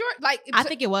worse than George. Like, I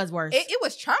think it was worse. It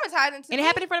was traumatizing to me. And it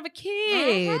happened in front of a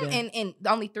kid. And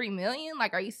only $3 million.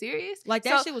 Like, are you serious? Like,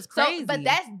 that shit was crazy. But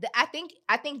I think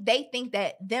they think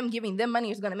that them giving them money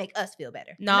is going to make us feel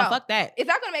better. No, fuck that. It's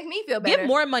not going to make me feel better.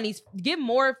 Give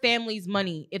more families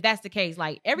money if that's the case.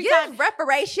 Like, every give time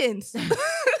reparations.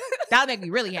 That'll make me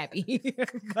really happy.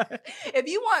 If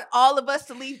you want all of us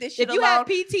to leave this shit alone,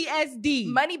 if you have PTSD,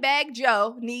 Moneybag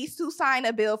Joe needs to sign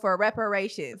a bill for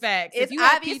reparations. Facts. If you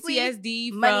have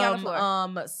PTSD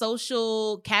from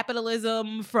social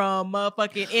capitalism, from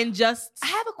fucking injustice, I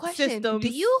have a question. Systems. Do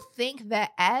you think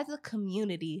that as a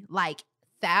community, like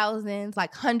thousands,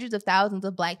 like hundreds of thousands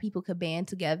of Black people could band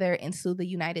together and sue the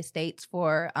United States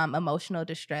for emotional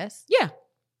distress? Yeah.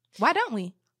 Why don't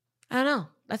we? I don't know.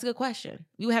 That's a good question.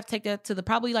 We would have to take that to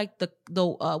probably like the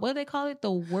what do they call it?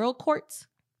 The world courts.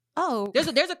 Oh, there's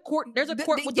a court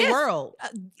with the world.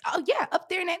 Up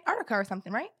there in Antarctica or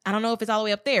something, right? I don't know if it's all the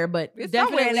way up there, but it's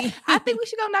definitely. I think we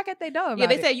should go knock at their door. Yeah,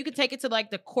 they say you can take it to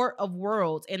like the Court of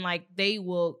Worlds and like they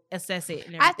will assess it.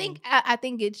 And I think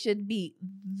it should be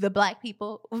the Black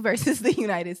people versus the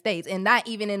United States, and not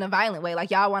even in a violent way.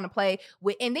 Like, y'all want to play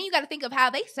with, and then you got to think of how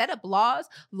they set up laws.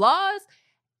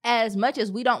 As much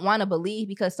as we don't want to believe,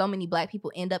 because so many Black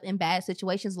people end up in bad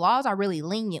situations, laws are really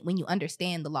lenient when you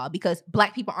understand the law, because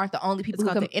Black people aren't the only people who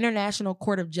come. The International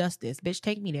Court of Justice. Bitch,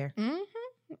 take me there.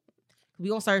 We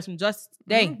gonna serve some justice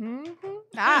today.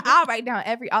 I'll write down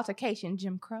every altercation.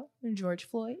 Jim Crow, George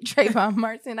Floyd, Trayvon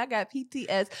Martin. I got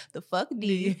PTS. The fuck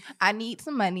D. I need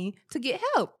some money to get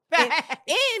help. And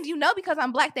because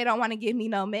I'm Black, they don't want to give me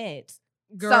no meds.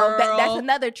 Girl. So that's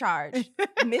another charge.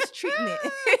 Mistreatment.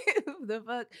 The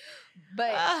fuck?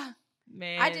 But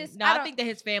man, I think that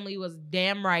his family was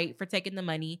damn right for taking the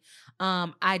money.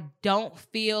 I don't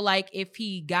feel like if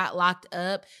he got locked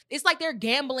up, it's like they're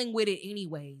gambling with it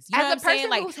anyways. You know what I'm saying?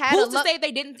 Like, who's to say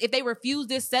if they refused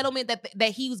this settlement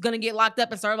that he was gonna get locked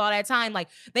up and serve all that time? Like,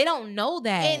 they don't know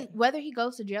that. And whether he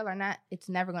goes to jail or not, it's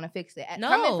never gonna fix it. No.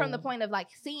 Coming from the point of like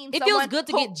seeing, it feels good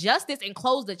to get justice and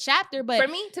close the chapter, but for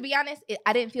me, to be honest,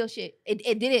 I didn't feel shit.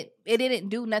 It didn't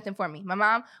do nothing for me. My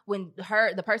mom, when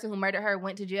the person who murdered her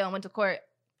went to jail and went to court,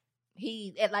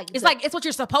 it's what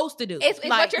you're supposed to do. It's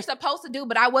what you're supposed to do,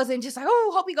 but I wasn't just like,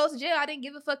 oh, hope he goes to jail. I didn't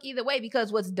give a fuck either way,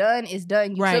 because what's done is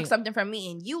done. You took something from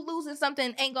me, and you losing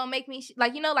something ain't gonna make me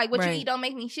what you eat don't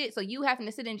make me shit. So you having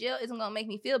to sit in jail isn't gonna make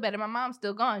me feel better. My mom's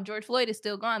still gone. George Floyd is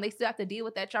still gone. They still have to deal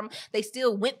with that trauma. They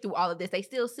still went through all of this. They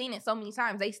still seen it so many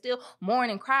times. They still mourn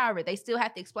and cry over it. They still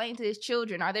have to explain to his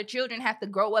children, or their children have to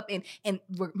grow up and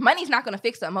money's not gonna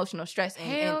fix the emotional stress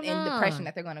and depression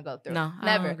that they're gonna go through. No, never.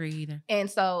 I don't agree either. And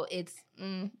so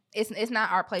it's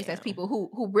not our place as people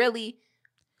who really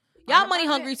y'all money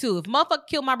hungry too. If motherfucker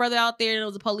killed my brother out there and it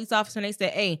was a police officer and they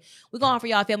said, hey, we're gonna offer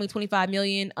y'all family $25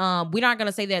 million. We're not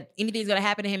gonna say that anything's gonna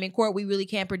happen to him in court. We really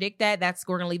can't predict that.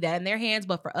 We're gonna leave that in their hands.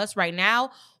 But for us right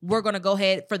now, we're gonna go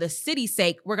ahead, for the city's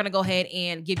sake, we're gonna go ahead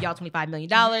and give y'all $25 million.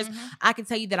 Mm-hmm. I can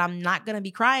tell you that I'm not gonna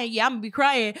be crying. Yeah, I'm gonna be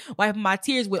crying, wiping my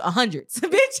tears with hundreds.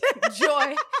 Bitch.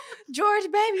 Joy.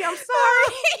 George, baby, I'm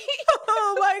sorry.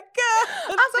 Oh my God.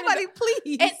 Somebody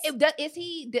please. And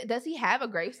does he have a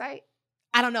gravesite?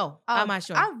 I don't know. I'm not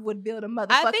sure. I would build a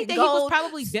motherfucking I think that gold he was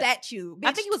probably statue.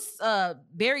 I think he was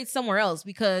buried somewhere else,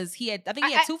 because he had 2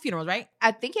 funerals, right?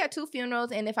 I think he had 2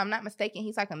 funerals, and if I'm not mistaken,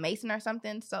 he's like a Mason or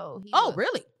something. So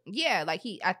really? Yeah, like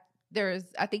I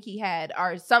think he had,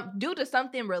 or due to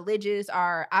something religious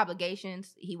or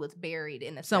obligations, he was buried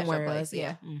in a somewhere special place.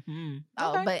 Yeah. Mm-hmm.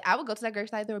 Oh, okay. But I would go to that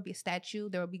gravesite. There would be a statue.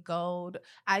 There would be gold.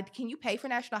 Can you pay for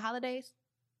national holidays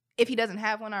if he doesn't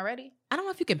have one already? I don't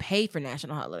know if you can pay for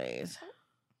national holidays.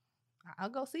 I'll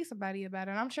go see somebody about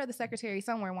it. I'm sure the secretary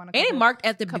somewhere want to. And it marked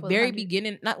at the very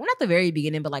beginning, not the very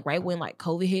beginning, but like right when like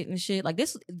COVID hit and shit. Like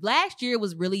this last year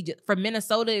was really just, for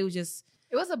Minnesota. It was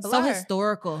a blur. So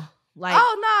historical. Like,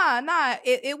 nah.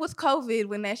 It was COVID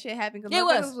when that shit happened.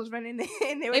 Because was running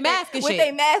in there with mask and with shit.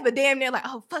 They mask, but damn near like,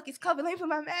 oh fuck, it's COVID. Let me put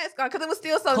my mask on, because it was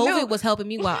still so new. COVID was helping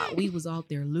me while we was out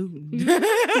there looting.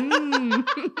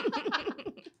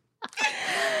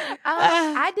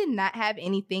 I did not have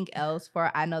anything else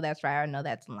for I know that's right, or I know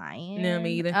that's lying. No,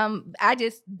 me either.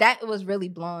 That was really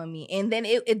blowing me. And then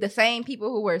the same people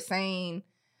who were saying,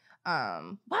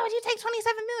 why would you take $27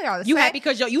 million? You happy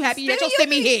because you happy that your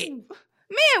stimmy hit?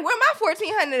 Man, where my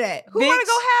 $1,400 at? Who want to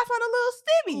go half on a little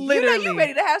stimmy? Literally. You know you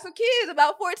ready to have some kids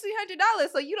about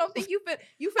 $1,400, so you don't think you fit.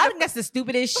 I think that's the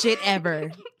stupidest shit ever.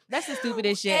 That's the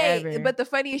stupidest shit ever. But the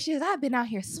funniest shit is I've been out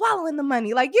here swallowing the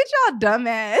money. Like, get y'all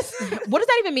dumbass. What does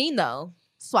that even mean, though?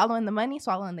 Swallowing the money,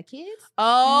 swallowing the kids.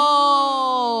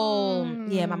 Oh,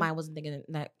 yeah. My mind wasn't thinking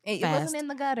that. It wasn't in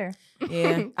the gutter.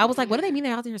 Yeah, I was like, what do they mean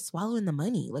they're out there swallowing the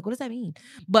money? Like, what does that mean?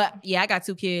 But yeah, I got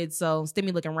 2 kids, so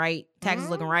stimmy looking right, taxes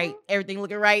looking right, everything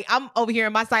looking right. I'm over here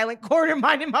in my silent corner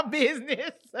minding my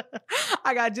business.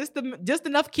 I got just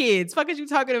enough kids. Fuck is you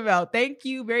talking about? Thank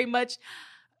you very much,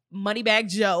 Moneybag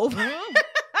Joe.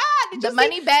 The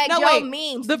Moneybag Joe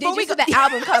memes. Did you see the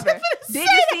album cover? Did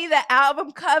you see the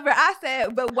album cover? I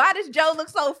said, but why does Joe look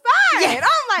so fine? Yeah. And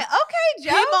I'm like, okay, Joe.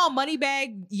 Him on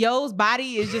Moneybag Yo's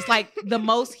body is just like the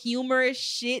most humorous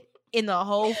shit in the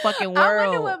whole fucking world. I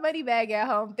wonder what Moneybag at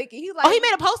home thinking. He's like, he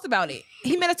made a post about it.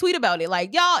 He made a tweet about it.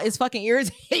 Like, y'all is fucking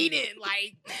irritated.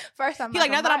 Like, first time. He's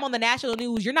like, now that I'm on the national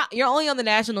news, you're only on the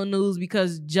national news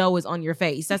because Joe is on your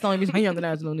face. That's the only reason you're on the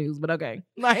national news. But okay,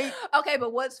 like, okay,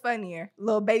 but what's funnier,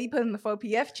 little baby putting the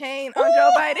 4PF chain on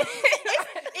Joe Biden?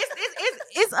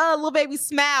 It's a little baby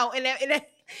smile and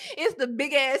it's the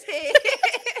big ass head.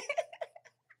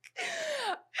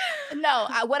 No,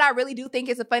 what I really do think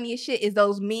is the funniest shit is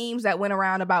those memes that went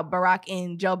around about Barack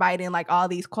and Joe Biden, like all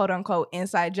these quote unquote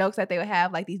inside jokes that they would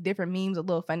have, like these different memes of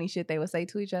little funny shit they would say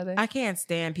to each other. I can't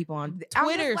stand people on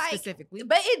Twitter specifically.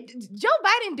 But Joe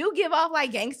Biden do give off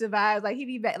like gangster vibes. Like he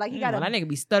be back, like he got that nigga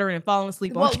be stuttering and falling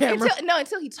asleep on camera.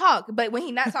 Until he talk. But when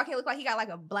he not talking, it look like he got like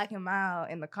a Black and Mild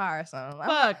in the car or something.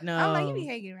 Fuck no. I'm like, he be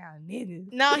hanging around niggas.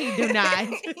 No, he do not.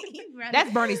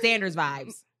 That's Bernie Sanders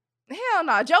vibes. Hell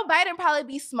no. Joe Biden probably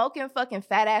be smoking fucking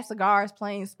fat ass cigars,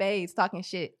 playing spades, talking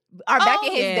shit. Or back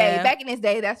in his day. Back in his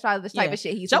day, that's probably the type of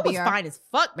shit he used Joe to be was on. fine as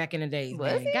fuck back in the days.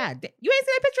 Was man. he? God damn. You ain't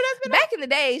seen that picture that's been Back in the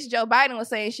days, Joe Biden was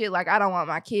saying shit like, I don't want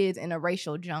my kids in a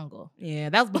racial jungle. Yeah,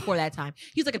 that was before that time.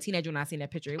 He was like a teenager when I seen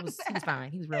that picture. He was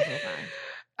fine. He was real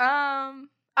fine.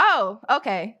 Oh,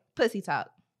 okay. Pussy talk.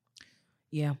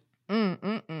 Yeah.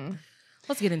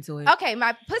 Let's get into it. Okay,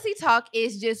 my pussy talk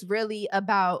is just really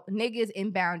about niggas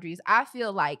and boundaries. I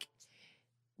feel like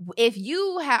if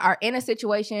you are in a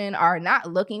situation or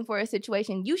not looking for a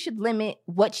situation, you should limit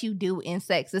what you do in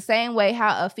sex. The same way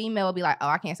how a female will be like, oh,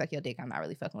 I can't suck your dick. I'm not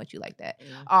really fucking with you like that.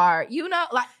 Or, you know,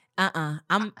 like,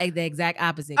 I'm the exact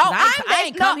opposite. Oh, I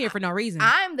ain't come here for no reason.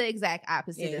 I'm the exact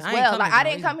opposite as I well. Like, I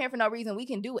didn't reason. come here for no reason. We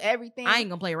can do everything. I ain't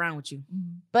gonna play around with you.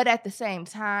 But at the same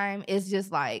time, it's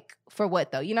just like, for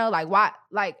what though? You know, like why?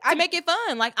 Like to make it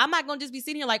fun. Like I'm not gonna just be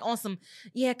sitting here like on some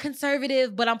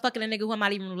conservative, but I'm fucking a nigga who I'm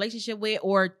not even in a relationship with,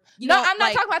 or you know. I'm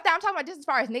not talking about that. I'm talking about just as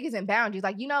far as niggas and boundaries.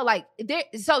 Like, you know, like there.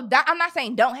 So I'm not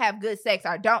saying don't have good sex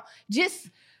or don't just.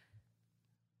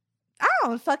 I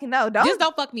don't fucking know. Just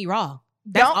don't fuck me raw.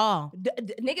 That's all.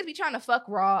 Niggas be trying to fuck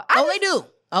raw. They do.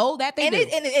 Oh, that they do.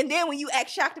 And then when you act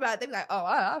shocked about it, they be like, oh,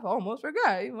 I've almost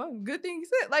forgot. One good thing you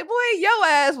said. Like, boy, your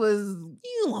ass was...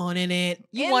 You wanted it.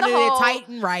 You wanted it tight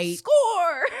and right.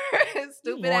 Score!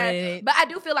 Stupid ass. It. But I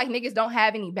do feel like niggas don't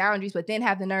have any boundaries, but then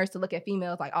have the nerves to look at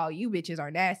females like, oh, you bitches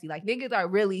are nasty. Like, niggas are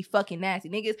really fucking nasty.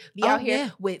 Niggas be out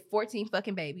here with 14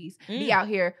 fucking babies. Be out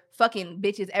here fucking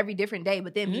bitches every different day,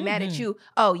 but then be mad at you.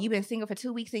 Oh, you been single for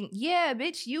 2 weeks and yeah,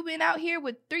 bitch, you been out here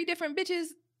with 3 different bitches.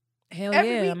 Hell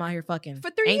yeah, I'm out here fucking. For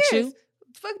 3 Ain't years. You?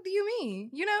 Fuck do you mean?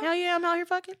 You know? Hell yeah, I'm out here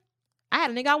fucking. I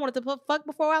had a nigga I wanted to fuck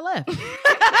before I left.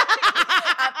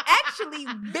 I've actually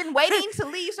been waiting to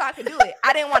leave so I could do it.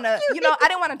 I didn't want to, I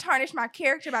didn't want to tarnish my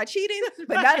character by cheating,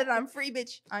 but now that I'm free,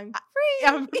 bitch, I'm free.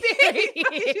 I'm free.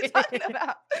 What you talking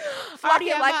about?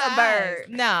 Flocking like a bird.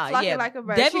 Nah, Flocking like a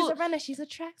bird. She's a runner. She's a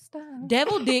track star.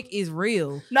 Devil dick is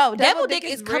real. No, devil dick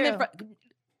is coming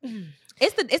from...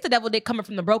 It's the devil dick coming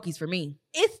from the brokies for me.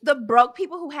 It's the broke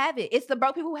people who have it. It's the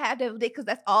broke people who have devil dick because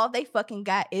that's all they fucking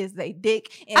got is they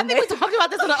dick. And I think we talked about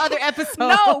this on the other episode.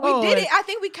 No, we did it. I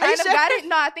think we kind of got it.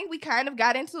 No, I think we kind of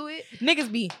got into it.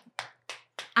 Niggas be,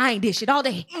 I ain't this shit all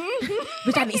day.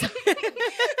 Bitch, I need some. Bitch,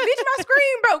 my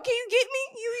screen broke. Can you get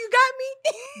me? You got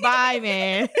me? Bye,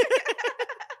 man.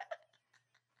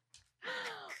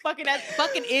 Fucking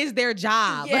is their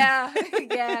job. Yeah.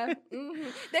 Mm-hmm.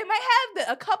 They might have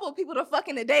a couple of people to fuck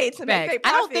in a day to make their profit.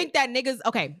 I don't think that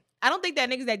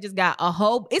niggas that just got a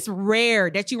whole... It's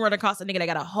rare that you run across a nigga that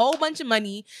got a whole bunch of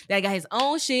money, that got his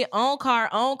own shit, own car,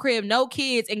 own crib, no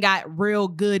kids, and got real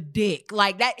good dick.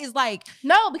 Like, that is like...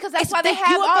 No, because that's why they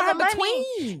have all the money.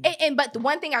 Between. But the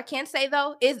one thing I can say,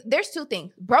 though, is there's 2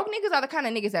 things. Broke niggas are the kind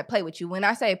of niggas that play with you. When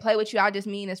I say play with you, I just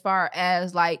mean as far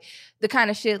as, like, the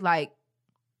kind of shit, like...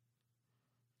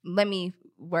 Let me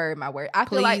word my word. I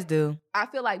feel like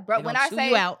broke. When I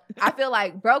say I feel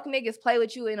like broke niggas play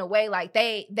with you in a way like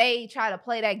they try to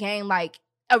play that game like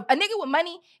a nigga with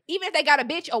money, even if they got a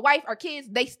bitch, a wife, or kids,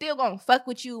 they still gonna fuck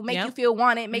with you, make you feel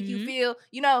wanted, make you feel,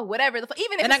 whatever. Even if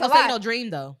they're it's not gonna say no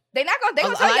dream though. They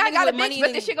gonna tell you I got a bitch,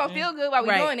 but this shit gonna feel good while we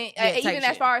doing it. Even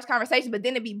as far as conversation, but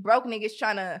then it be broke niggas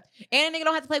trying to. And a nigga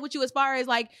don't have to play with you as far as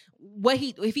like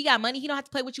if he got money, he don't have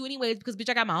to play with you anyways because bitch,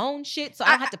 I got my own shit, so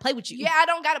I don't have to play with you. Yeah, I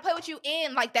don't gotta play with you,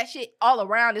 and like that shit all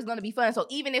around is gonna be fun. So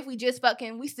even if we just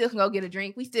fucking, we still can go get a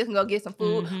drink, we still can go get some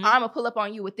food. I'm gonna pull up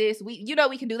on you with this. We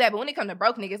can do that. But when it comes to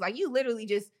broke niggas, like you literally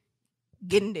just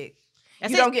getting dick.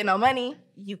 You don't get no money.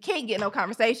 You can't get no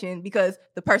conversation because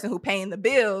the person who paying the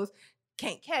bills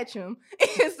can't catch him.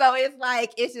 So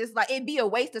it's just like it'd be a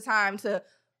waste of time to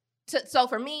so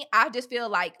for me, I just feel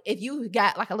like if you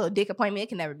got like a little dick appointment, it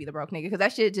can never be the broke nigga because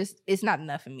that shit just it's not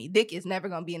enough for me. Dick is never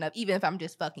gonna be enough, even if I'm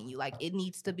just fucking you. Like it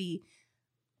needs to be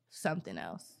something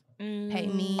else. Pay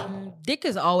me. Dick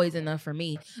is always enough for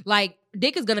me. Like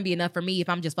dick is gonna be enough for me if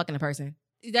I'm just fucking a person.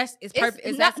 It's perfect.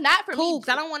 It's not for cool me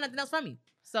because I don't want nothing else from you.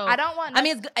 So I don't want. I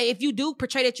mean, if you do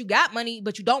portray that you got money,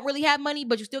 but you don't really have money,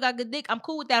 but you still got good dick, I'm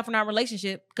cool with that for our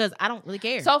relationship because I don't really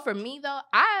care. So for me though,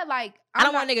 I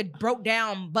don't want a nigga broke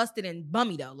down, busted, and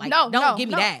bummy though. Like, don't give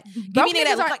me that. Give me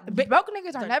nigga that like broke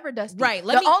niggas are never dusty. Right.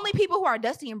 The only people who are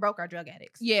dusty and broke are drug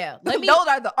addicts. Yeah. Those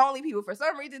are the only people. For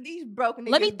some reason, these broke niggas.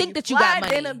 Let me think that you got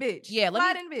money. In a bitch. Yeah.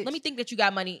 Let me think that you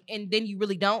got money, and then you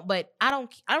really don't. But I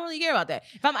don't really care about that.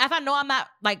 If I know I'm not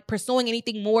like pursuing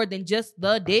anything more than just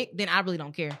the dick, then I really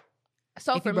don't care.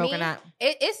 So if for broke me, or not.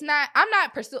 It's not. I'm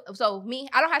not pursuing. So me,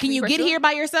 I don't have. Can you get here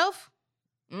by yourself?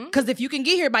 Because if you can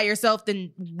get here by yourself,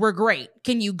 then we're great.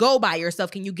 Can you go by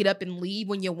yourself? Can you get up and leave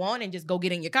when you want and just go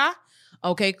get in your car?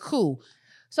 Okay, cool.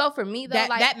 So for me though,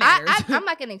 like that matters. I'm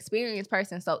like an experienced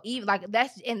person. So even like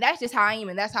that's just how I am,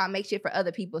 and that's how I make shit for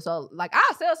other people. So like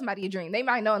I'll sell somebody a dream. They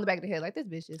might know in the back of their head like this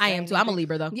bitch just. I am too. I'm a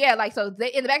Libra though. Yeah, like so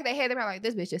they, in the back of their head they're like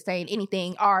this bitch just saying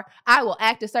anything, or I will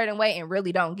act a certain way and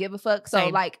really don't give a fuck. So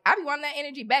like I be wanting that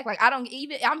energy back. Like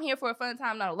I'm here for a fun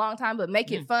time, not a long time, but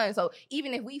make it fun. So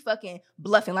even if we fucking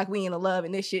bluffing like we in love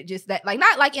and this shit just that like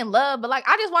not like in love, but like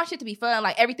I just want shit to be fun.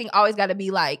 Like everything always got to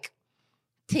be like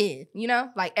 10, you know,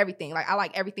 like everything. Like I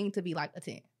like everything to be like a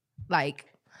 10. Like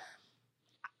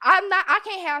I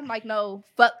can't have like no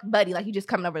fuck buddy. Like you just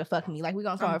coming over to fuck me. Like we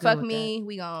gonna start fuck me. That.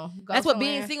 We gonna go. That's what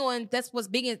being single and that's what's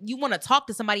being. You want to talk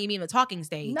to somebody and be in the talking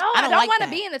stage. No, I don't like want to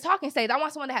be in the talking stage. I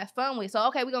want someone to have fun with. So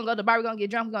okay, we gonna go to the bar. We gonna get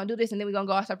drunk. We gonna do this, and then we gonna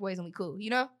go our separate ways and we cool.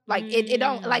 You know, like it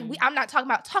don't like I'm not talking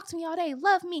about talk to me all day.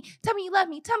 Love me. Tell me you love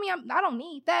me. Tell me I don't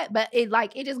need that. But it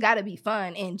just gotta be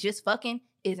fun, and just fucking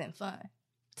isn't fun.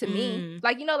 To me,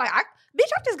 like, you know, like, I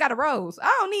just got a rose.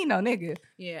 I don't need no nigga.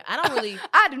 Yeah, I don't really.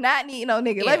 I do not need no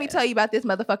nigga. Yeah. Let me tell you about this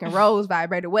motherfucking rose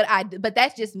vibrator. What I do, but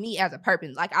that's just me as a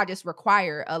person. Like, I just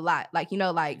require a lot. Like, you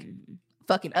know, like,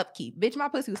 fucking upkeep. Bitch, my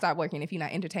pussy will stop working if you're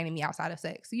not entertaining me outside of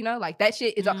sex. You know, like, that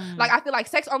shit is, like, I feel like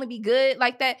sex only be good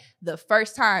like that the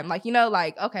first time. Like, you know,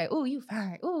 like, okay, ooh, you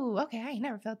fine. Ooh, okay, I ain't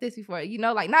never felt this before. You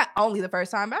know, like, not only the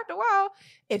first time, but after a while,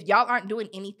 if y'all aren't doing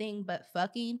anything but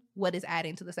fucking, what is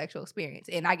adding to the sexual experience?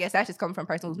 And I guess that's just coming from a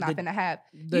person who's not gonna have,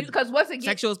 because once again,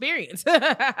 sexual experience. No,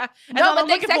 but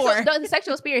the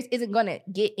sexual experience isn't gonna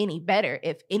get any better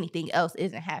if anything else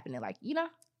isn't happening. Like, you know.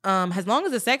 As long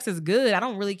as the sex is good, I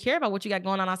don't really care about what you got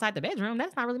going on outside the bedroom.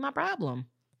 That's not really my problem.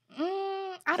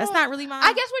 That's not really my.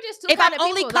 I guess we're just two kind of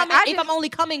people. If I'm only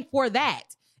coming for that,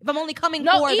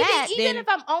 even if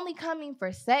I'm only coming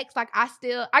for sex, like I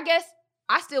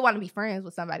still want to be friends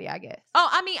with somebody, I guess. Oh,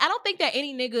 I mean, I don't think that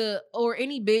any nigga or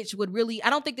any bitch would really, I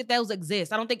don't think that those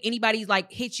exist. I don't think anybody's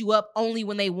like hit you up only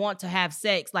when they want to have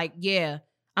sex. Like, yeah,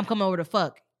 I'm coming over to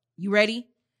fuck. You ready?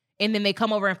 And then they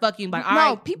come over and fuck you and be like, all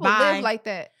right, people live like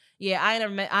that. Yeah,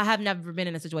 I have never been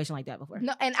in a situation like that before.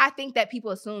 No, and I think that people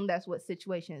assume that's what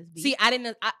situations be. See,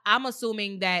 I'm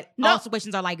assuming that all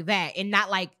situations are like that and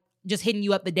not like just hitting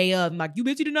you up the day of, like, you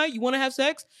busy tonight? You want to have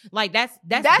sex? Like, that's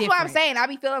different. What I'm saying. I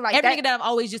be feeling like every nigga that I've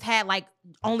always just had like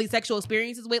only sexual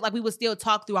experiences with, like we would still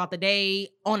talk throughout the day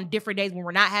on different days when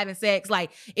we're not having sex.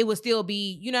 Like it would still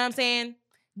be, you know what I'm saying?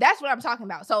 That's what I'm talking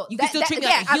about. So you can still treat me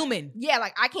like a human. Yeah,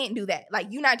 like I can't do that. Like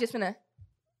you're not just gonna.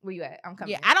 Where you at? I'm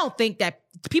coming. Yeah, I don't think that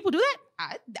people do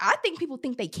that. I think people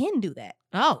think they can do that.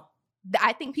 Oh.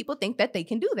 I think people think that they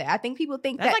can do that. I think people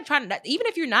think that's like trying to, even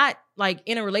if you're not like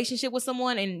in a relationship with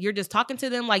someone and you're just talking to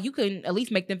them, like you can at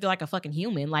least make them feel like a fucking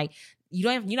human. Like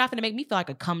you're not gonna make me feel like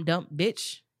a cum dump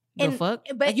bitch. The fuck?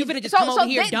 But like, you finna just come over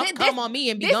here, come on me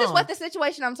and be gone. This is what the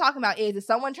situation I'm talking about is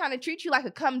someone trying to treat you like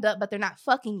a cum dump, but they're not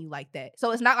fucking you like that.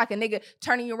 So it's not like a nigga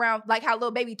turning you around, like how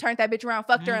Lil Baby turned that bitch around,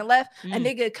 fucked her and left. A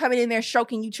nigga coming in there,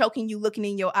 stroking you, choking you, looking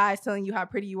in your eyes, telling you how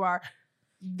pretty you are.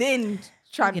 Then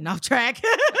getting off track.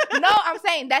 No, I'm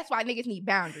saying that's why niggas need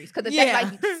boundaries, because it's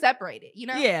like separated, you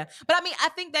know? Yeah, but I mean, I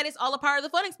think that it's all a part of the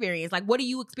fun experience. Like,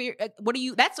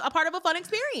 that's a part of a fun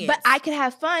experience. But I could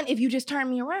have fun if you just turn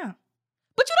me around.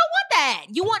 But you don't want that.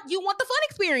 You want the fun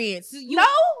experience. No,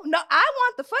 I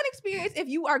want the fun experience if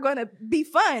you are gonna be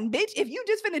fun, bitch. If you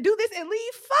just finna do this and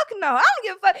leave, fuck no. I don't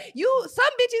give a fuck. Some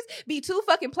bitches be too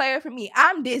fucking player for me.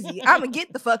 I'm dizzy. I'ma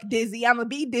get the fuck dizzy. I'ma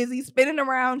be dizzy, spinning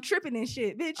around, tripping and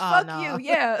shit. Bitch, fuck you.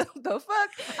 Yeah, the fuck.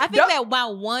 I think that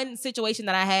while one situation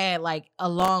that I had like a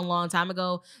long, long time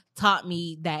ago taught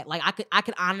me that like I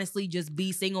could honestly just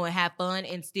be single and have fun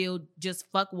and still just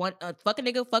fuck a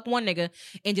nigga, fuck one nigga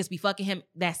and just be fucking him.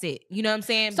 That's it. You know what I'm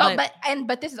saying? So,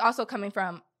 but this is also coming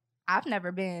from, I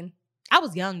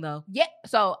was young though. Yeah.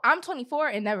 So I'm 24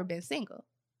 and never been single.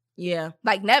 Yeah.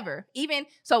 Like never. Even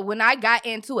so when I got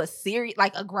into a serious,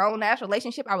 like a grown ass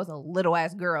relationship, I was a little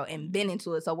ass girl and been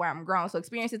into it. So where I'm grown. So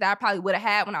experiences that I probably would have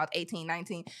had when I was 18,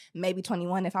 19, maybe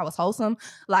 21 if I was wholesome.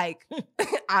 Like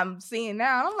I'm seeing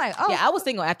now. And I'm like, oh. Yeah, I was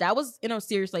single after I was in a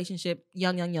serious relationship,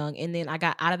 young. And then I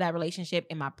got out of that relationship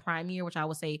in my prime year, which I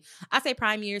say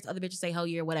prime years, other bitches say whole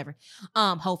year, whatever.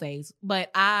 Whole phase.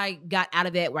 But I got out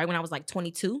of that right when I was like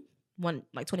 21,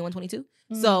 22.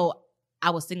 Mm-hmm. So I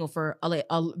was single for a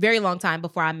very long time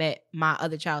before I met my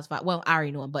other child's father. Well, I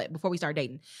already knew him, but before we started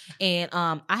dating. And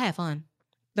I had fun.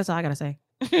 That's all I gotta say.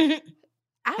 I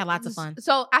had lots of fun.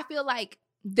 So I feel like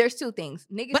there's two things.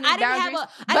 Niggas but need boundaries.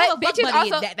 I didn't have a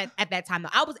fuck buddy at that time though.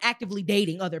 I was actively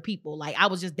dating other people. Like I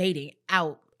was just dating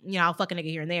out. You know, I'll fuck a nigga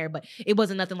here and there, but it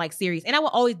wasn't nothing like serious. And I would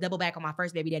always double back on my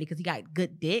first baby daddy because he got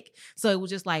good dick. So it was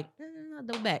just like, I'll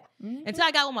double back. Until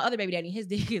I got with my other baby daddy, his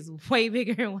dick is way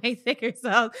bigger and way thicker.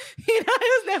 So it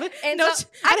was never. And no, so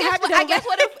I guess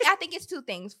I think it's two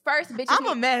things. First, bitches. I'm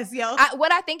a mess, yo.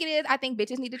 What I think it is, I think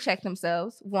bitches need to check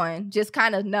themselves. One, just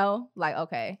kind of know, like,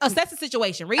 okay, assess the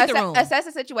situation, read the room, assess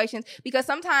the situations, because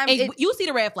sometimes you see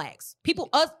the red flags. People,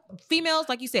 us females,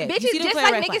 like you said, bitches, you see just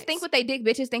like niggas think with they dick,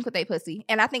 bitches think with they pussy,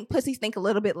 and I think pussies think a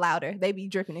little bit louder. They be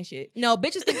dripping and shit. No,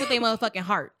 bitches think with their motherfucking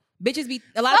heart. Bitches be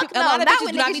a lot of bitches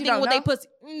do not be thinking with they pussy.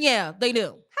 Yeah, they do.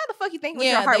 How the fuck you think with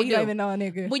your heart when you don't even know a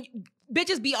nigga? When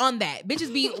bitches be on that.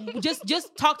 Bitches be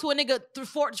just talk to a nigga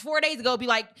 4 days ago, be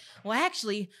like, well,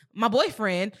 actually, my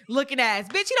boyfriend looking ass.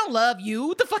 Bitch, he don't love you.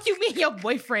 What the fuck you mean your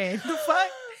boyfriend? The fuck?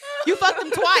 You fucked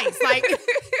him twice. Like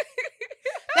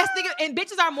that's and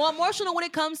bitches are more emotional when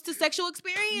it comes to sexual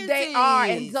experiences. They are,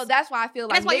 and so that's why I feel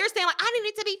like that's why you're saying like I need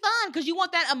it to be fun because you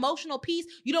want that emotional piece.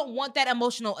 You don't want that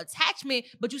emotional attachment,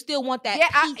 but you still want that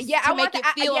piece to make it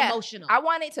feel emotional. I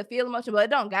want it to feel emotional, but it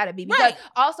don't gotta be because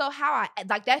also how I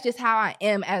like that's just how I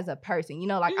am as a person. You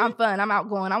know, like I'm fun, I'm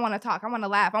outgoing, I want to talk, I want to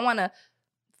laugh, I want to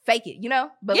fake it, you know?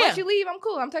 But once you leave, I'm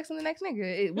cool. I'm texting the next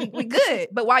nigga. We good.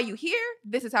 But while you here,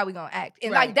 this is how we gonna act.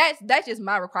 And like that's just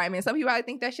my requirement. Some people probably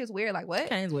think that shit's weird. Like, what?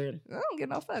 Kind of weird. I don't get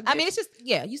no fuck. I mean, it's just,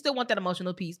 you still want that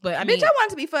emotional piece. But I bitch, mean, I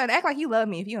want it to be fun. Act like you love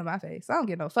me if you in my face. I don't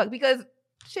get no fuck because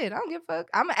shit, I don't give a fuck.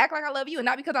 I'm gonna act like I love you and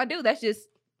not because I do. That's just,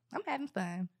 I'm having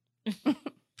fun.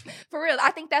 For real,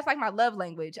 I think that's like my love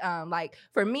language. Like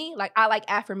for me, like I like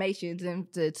affirmations and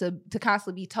to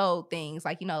constantly be told things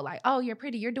like, you know, like, oh, you're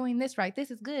pretty, you're doing this right,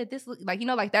 this is good, this like, you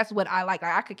know, like that's what I like.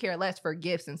 Like I could care less for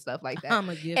gifts and stuff like that. I'm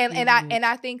a gift and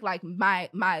I think like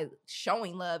my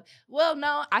showing love. Well,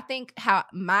 no, I think how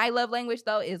my love language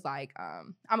though is like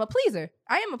I'm a pleaser.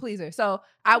 I am a pleaser, so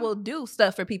I will do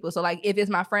stuff for people. So like if it's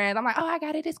my friends, I'm like, oh, I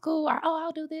got it, it's cool, or oh,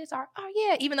 I'll do this, or oh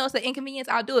yeah, even though it's an inconvenience,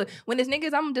 I'll do it. When it's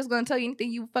niggas, I'm just gonna tell you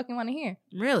anything you fucking want to hear.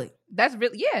 Really? That's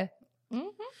really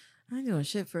I ain't doing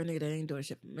shit for a nigga that ain't doing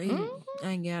shit for me. I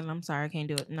ain't got it. I'm sorry, I can't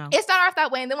do it. No. It started off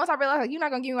that way, and then once I realized like, you're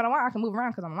not gonna give me what I want, I can move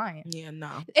around because I'm lying. Yeah, no.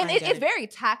 And it's very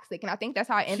toxic, and I think that's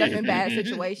how I end up in bad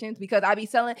situations because I be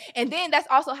selling, and then that's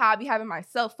also how I be having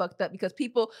myself fucked up because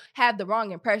people have the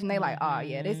wrong impression. They like, oh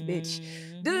yeah, this bitch,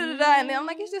 and then I'm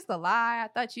like, it's just a lie. I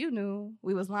thought you knew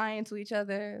we was lying to each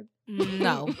other.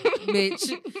 No,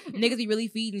 bitch. Niggas be really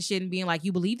feeding shit and being like,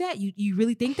 you believe that? You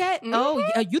really think that? Oh,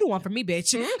 you the one for me,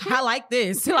 bitch. I like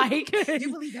this. Like,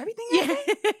 you believe everything? Yeah.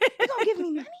 You gonna give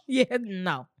me money? Yeah,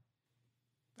 no.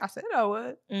 I said I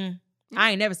would.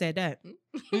 I ain't never said that.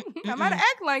 I might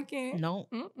act like it. No.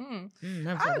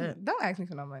 Never said that. Don't ask me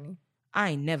for no money. I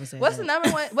ain't never said What's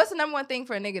that. What's the number one thing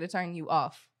for a nigga to turn you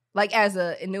off? Like as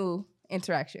a new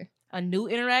interaction. A new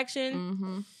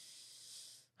interaction?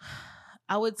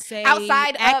 I would say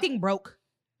outside acting broke.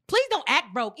 Please don't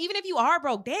act broke. Even if you are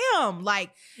broke, damn.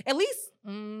 Like at least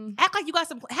act like you got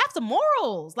have some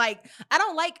morals. Like I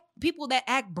don't like people that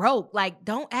act broke. Like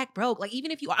don't act broke. Like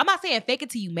even if you, I'm not saying fake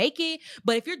it till you make it,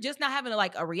 but if you're just not having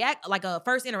a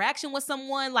first interaction with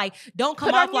someone, like don't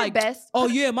come off like best. Oh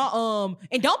yeah, my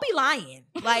and don't be lying.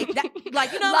 Like that,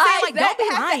 like you know what I'm saying? Like don't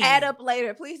be lying. To add up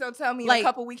later. Please don't tell me in a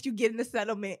couple weeks you get in the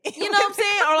settlement. You know what I'm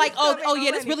saying? Or like oh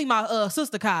yeah, that's really my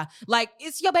sister car. Like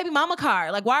it's your baby mama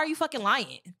car. Like why are you fucking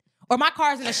lying? Or my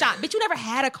car's in the shop. Bitch, you never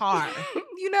had a car.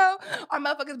 You know, our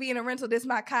motherfuckers be in a rental. This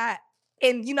my car.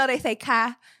 And you know they say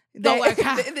car. Don't wear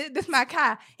car. This my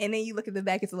car. And then you look at the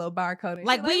back, it's a little barcode.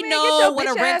 Like we know what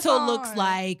a rental looks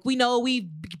like. We know we've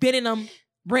been in them.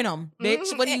 Rent them,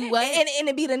 bitch. What do you what? And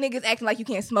it be the niggas acting like you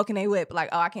can't smoke in they whip. Like,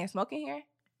 oh, I can't smoke in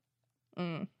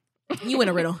here? You in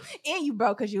a riddle. And you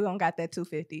broke because you don't got that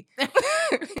 $250.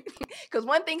 Because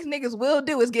one thing niggas will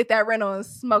do is get that rental and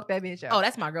smoke that bitch out. Oh,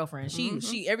 that's my girlfriend.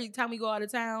 She every time we go out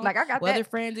of town, like I got other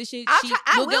friends and shit.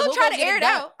 I will try to air it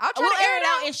out. I'll try to air it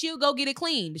out, and she'll go get it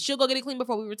cleaned. She'll go get it cleaned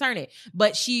before we return it.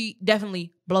 But she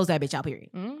definitely blows that bitch out. Period.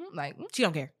 Like she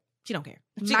don't care. She don't care.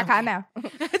 She my car now.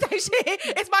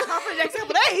 It's my car for the next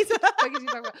couple days. What is she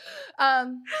talking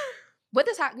about? What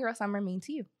does hot girl summer mean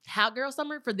to you? Hot girl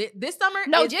summer for this summer?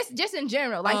 No, just in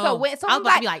general. Like so when someone's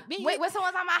like, when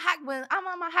someone's on when I'm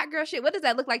on my hot girl shit, what does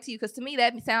that look like to you? Because to me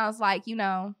that sounds like, you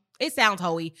know, it sounds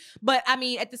hoey. But I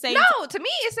mean at the same to me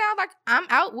it sounds like I'm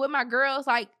out with my girls.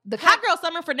 Like the hot girl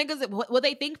summer for niggas, what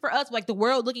they think for us, like the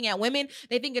world looking at women,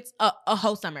 they think it's a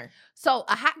hoe summer. So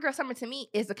a hot girl summer to me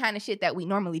is the kind of shit that we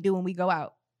normally do when we go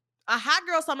out. A hot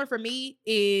girl summer for me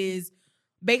is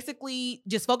basically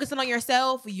just focusing on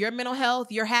yourself, your mental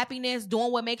health, your happiness,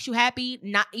 doing what makes you happy.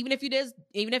 Not even if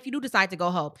you do decide to go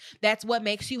home, that's what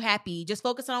makes you happy. Just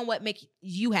focusing on what makes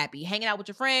you happy. Hanging out with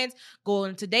your friends,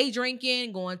 going to day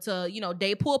drinking, going to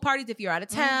day pool parties if you're out of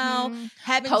town,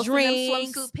 having posting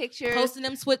drinks, them swimsuit pictures, posting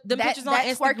them pictures on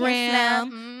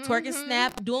Instagram, twerking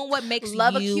snap, doing what makes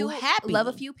you happy. Love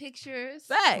a few pictures,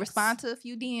 Facts. Respond to a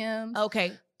few DMs.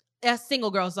 Okay, that's single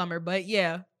girl summer, but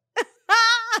yeah.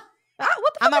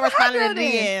 What the fuck I'm not responding to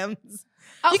then? DMs.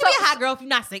 Oh, you can be a hot girl if you're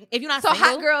not single. So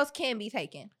hot girls can be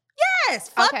taken. Yes,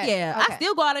 fuck Okay, yeah. okay. I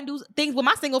still go out and do things with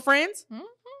my single friends,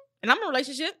 and I'm in a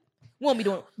relationship. We won't be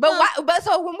doing. But why? But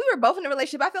so when we were both in a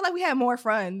relationship, I feel like we had more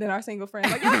fun than our single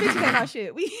friends. Like y'all bitches ain't our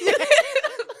shit.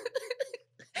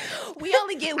 We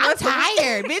only get one. I'm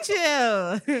tired,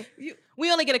 bitch.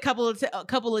 We only get a couple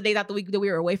of days out the week that we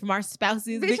were away from our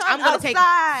spouses. Bitch, I'm gonna take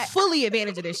fully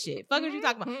advantage of this shit. Fuck what you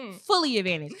talking about? Fully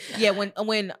advantage. Yeah,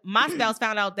 when my spouse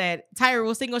found out that Tyra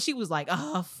was single, she was like,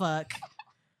 "Oh fuck,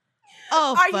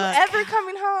 oh Are fuck. you ever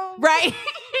coming home?" Right?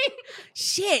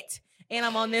 Shit. And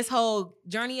I'm on this whole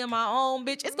journey of my own,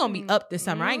 bitch. It's gonna be up this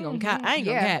summer. I ain't gonna cap.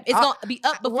 It's gonna be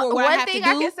up before what I have to do. One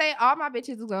thing I can say, all my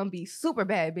bitches is gonna be super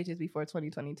bad bitches before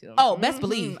 2022. Oh, best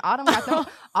believe. All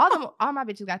my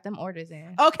bitches got them orders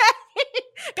in. Okay.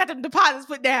 Got them deposits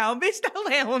put down. Bitch, don't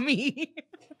land with me.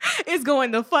 It's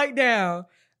going the fuck down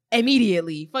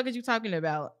immediately. Fuck is you talking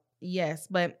about? Yes,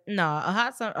 but no, a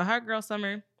hot girl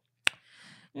summer.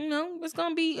 It's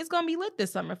gonna be lit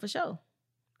this summer for sure.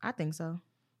 I think so.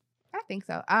 I think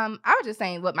so. I was just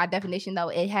saying what my definition though,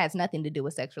 it has nothing to do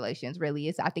with sex relations,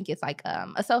 really. I think it's like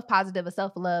a self-positive, a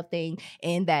self-love thing,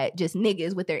 and that just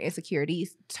niggas with their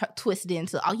insecurities twisted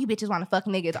into, oh, you bitches want to fuck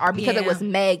niggas, or because it was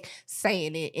Meg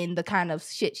saying it in the kind of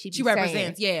shit she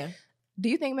represents, saying. Yeah. Do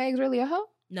you think Meg's really a hoe?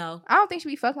 No. I don't think she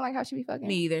be fucking like how she be fucking.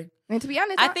 Me either. And to be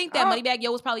honest, I think that Moneybagg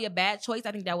Yo was probably a bad choice.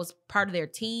 I think that was part of their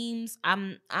teams.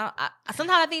 Sometimes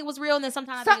I think it was real, and then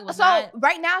sometimes I think it was not.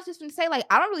 Right now, I was just gonna say, like,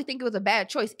 I don't really think it was a bad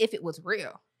choice if it was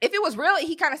real. If it was real,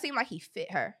 he kind of seemed like he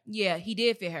fit her. Yeah, he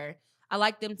did fit her. I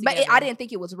like them together. But I didn't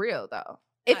think it was real though.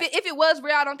 If it was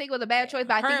real, I don't think it was a bad choice.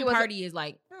 But I think it was. Party is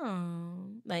like,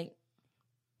 like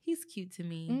he's cute to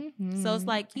me. Mm-hmm. So it's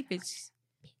like he fits.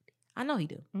 I know he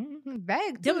do. Mm-hmm.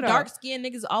 Bag them dark skinned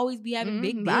niggas always be having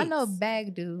big dicks. I know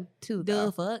Bag do too.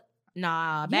 The fuck?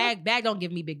 Nah, Bag don't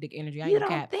give me big dick energy. You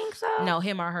don't think so? No,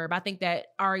 him or Herb. I think that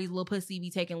Ari's little pussy be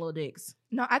taking little dicks.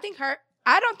 No, I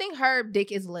don't think Herb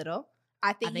dick is little.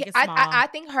 I think it's small. I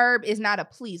think Herb is not a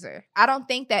pleaser. I don't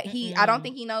think that I don't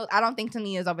think he knows. I don't think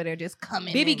Tania's over there just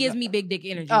coming. Bibi gives me big dick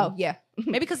energy. Oh yeah,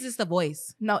 maybe because it's the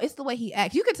voice. No, it's the way he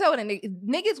acts. You can tell when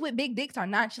niggas with big dicks are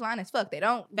nonchalant as fuck. They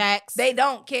don't facts. They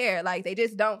don't care. Like they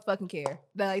just don't fucking care.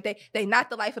 They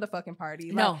not the life of the fucking party.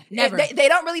 Like, no, never. They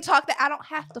don't really talk. That I don't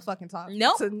have to fucking talk.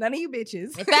 Nope. To none of you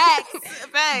bitches.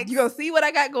 Facts. You gonna see what I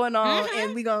got going on,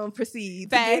 and we gonna proceed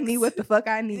to get me what the fuck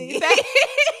I need.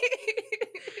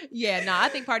 Yeah, no, I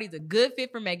think Party's a good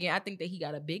fit for Megan. I think that he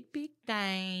got a big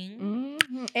thing.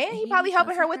 Mm-hmm. And he probably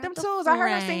helping her with them tools. I heard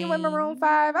her singing with Maroon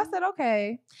 5. I said,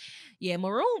 okay. Yeah,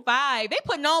 Maroon 5. They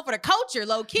putting on for the culture,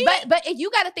 low key. But if you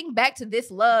got to think back to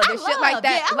this love and shit like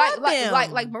that,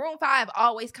 like Maroon 5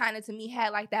 always kind of to me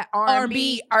had like that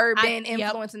R&B urban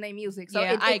influence in their music. So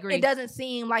I agree. It doesn't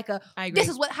seem like this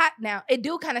is what hot now. It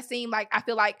do kind of seem like I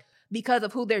feel like because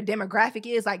of who their demographic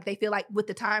is, like they feel like with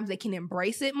the times they can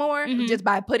embrace it more just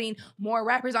by putting more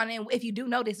rappers on it. And if you do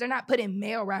notice, they're not putting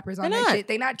male rappers on that shit.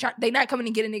 They not coming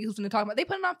and getting niggas who's gonna talk about. They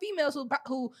putting on females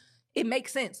who it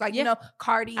makes sense. Like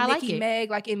Cardi, Nicki, Meg,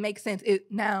 like it makes sense.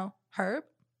 Now Herb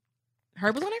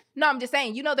was on there? No, I'm just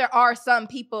saying, there are some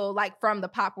people like from the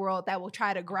pop world that will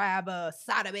try to grab a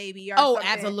Sada Baby or something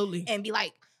absolutely, and be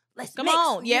like, let's come mix,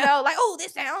 on, like, oh,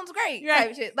 this sounds great,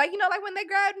 type shit. Like, like when they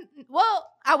grabbed,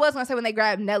 I was gonna say when they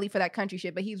grabbed Nelly for that country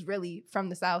shit, but he's really from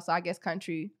the South, so I guess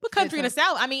country. But country in the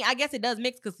South, I mean, I guess it does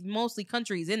mix because mostly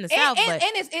country is in the South, but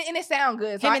it sound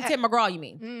good. Him and Tim McGraw, you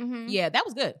mean? Mm-hmm. Yeah, that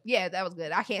was good. Yeah, that was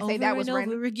good. I can't say that was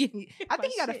random. I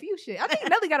think he got a few shit. I think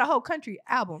Nelly got a whole country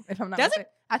album. If I'm not mistaken,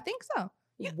 I think so.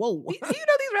 Whoa! Do you know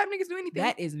these rap niggas do anything?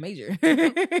 That is major.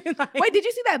 Wait, did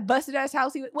you see that busted ass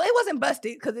house? It wasn't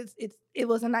busted because it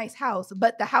was a nice house,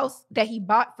 but the house that he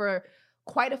bought for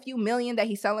quite a few million that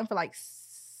he's selling for like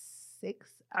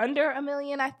under $1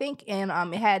 million, I think, and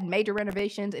it had major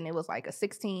renovations, and it was like a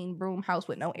 16-room house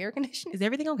with no air conditioning. Is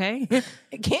everything okay?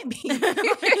 It can't be.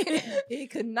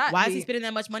 It could not. Why is he spending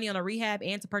that much money on a rehab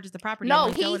and to purchase the property? No,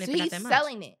 he's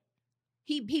selling it.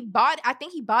 He bought. I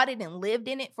think he bought it and lived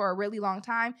in it for a really long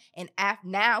time, and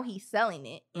now he's selling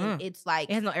it. And it's like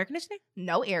it has no air conditioning.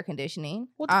 No air conditioning.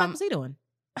 What the fuck was he doing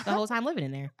the whole time living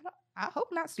in there? I hope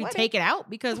not You sweating. take it out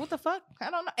because what the fuck?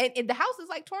 I don't know. And the house is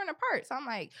like torn apart. So I'm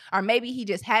like, or maybe he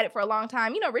just had it for a long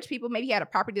time. You know, rich people, maybe he had a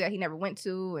property that he never went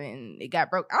to and it got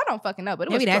broke. I don't fucking know. But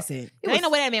Maybe that's it. It There ain't was- no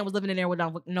way that man was living in there with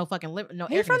no fucking no air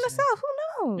He's from the conditioner. South.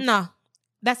 Who knows? No.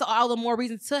 That's all the more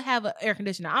reason to have an air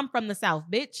conditioner. I'm from the South,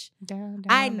 bitch. Down,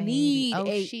 I baby. need oh,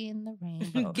 a- she in the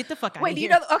rainbow. Get the fuck out Wait, of do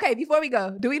here. you know? Okay, before we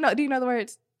go, do you know the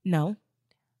words? No.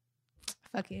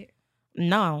 Fuck it.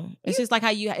 No. It's just like how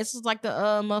it's just like the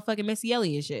motherfucking Missy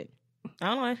Elliott shit.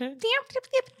 I don't know that shit.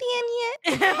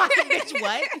 Like, bitch,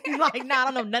 what? Like, nah, I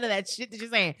don't know none of that shit that you're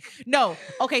saying. No.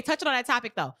 Okay, touching on that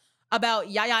topic though. About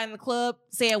Yaya in the club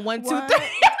saying 1, 2, 3.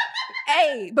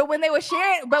 Hey, but when they were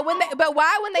sharing, but why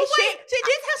when they shared,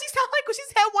 How she sound like when she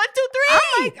said 1, 2, 3? I'm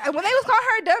like, when they was calling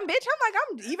her a dumb bitch, I'm like,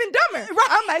 I'm even dumber. Right.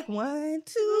 I'm like, 1,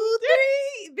 2,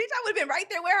 3, bitch. I would have been right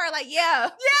there with her, like, yeah,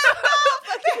 Yeah.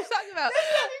 what you talking about?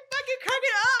 Fucking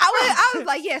cracking up. I was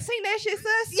like, yeah, sing that shit,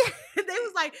 sus. Yeah, they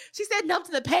was like, she said numb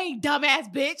to the pain, dumbass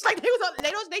bitch. Like they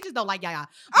just don't like Yaya. I'm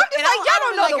just And like, y'all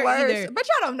don't know really the like her words, either. but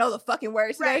y'all don't know the fucking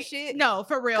words to that shit. No,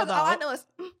 for real 'Cause though. all I know is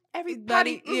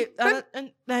everybody. Fuck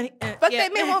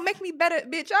that man won't make me better,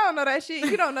 bitch. I don't know that shit.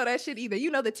 You don't know that shit either. You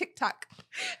know the TikTok.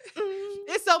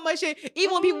 It's so much shit.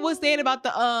 Even when people was saying about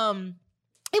the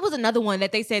it was another one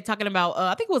that they said talking about.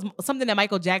 I think it was something that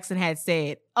Michael Jackson had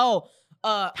said. Oh,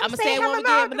 I'm gonna say it one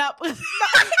again, but not.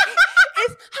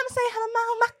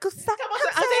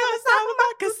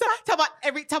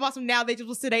 Talk about some now they just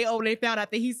was today over. They found out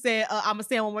that he said, "I'm gonna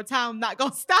say it one more time. I'm not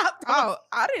gonna stop." Oh,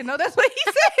 I didn't know that's what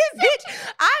he said, bitch.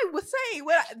 I was saying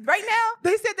right now.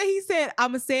 They said that he said,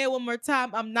 "I'm gonna say it one more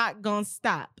time. I'm not gonna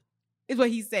stop." Is what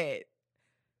he said.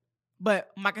 But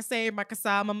Makasay,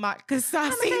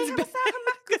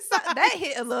 That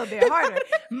hit a little bit harder.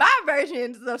 My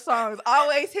versions of songs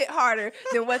always hit harder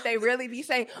than what they really be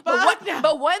saying.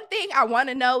 But one thing I want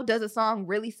to know, does a song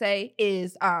really say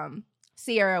is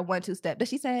Sierra 1 2 step? Does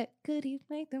she say, could he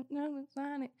make them nervous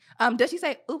on it? Does she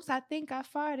say, oops, I think I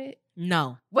farted?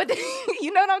 No. What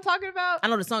you know what I'm talking about? I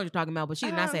know the song you're talking about, but she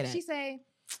did not say that. She say,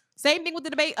 same thing with the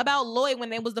debate about Lloyd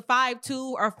when it was the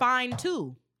 5-2 or fine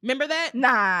 2. Remember that?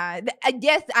 nah.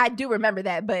 Yes, I do remember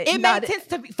that, but It made sense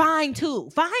to be fine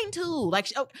 2. Fine 2. Like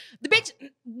the bitch,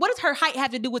 what does her height have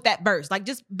to do with that verse? Like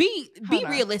just be Hold on.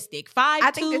 realistic. 5-2.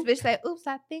 I think this bitch said, oops,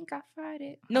 I think I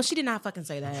farted. No, she did not fucking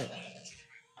say that.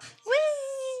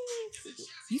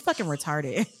 You fucking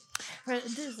retarded.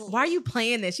 Why are you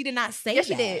playing this? She did not say Yes,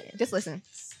 that. she did. Just listen.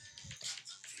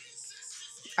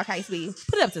 Okay, sweetie.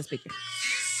 Put it up to the speaker.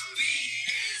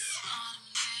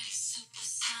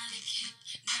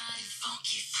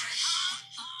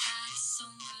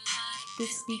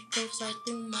 This beat goes right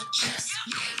through my chest.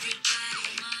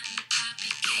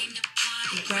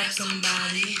 Grab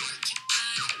somebody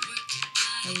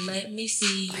and let me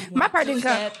see you. My part didn't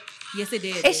come. Yes, it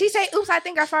did. And she say, oops, I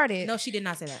think I farted. No, she did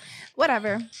not say that.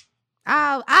 Whatever.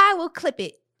 I will clip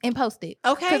it and post it.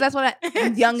 Okay. Because that's what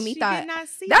young me She thought. did not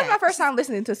see That was that. my first time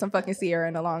listening to some fucking Sierra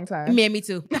in a long time. Me and me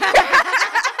too.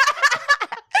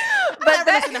 But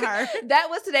Listen to her. that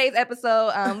was today's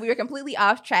episode. We were completely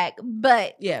off track,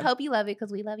 but Yeah. hope you love it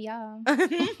because we love y'all.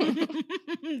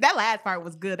 That last part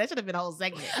was good. That should have been a whole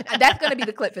segment. That's going to be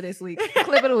the clip for this week.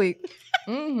 Clip of the week.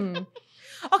 Mm-hmm.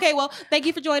 Okay, well, thank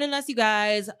you for joining us, you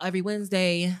guys. Every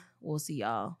Wednesday. We'll see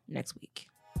y'all next week.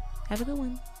 Have a good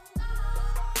one.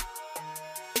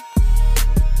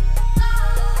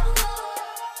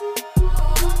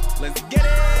 Let's get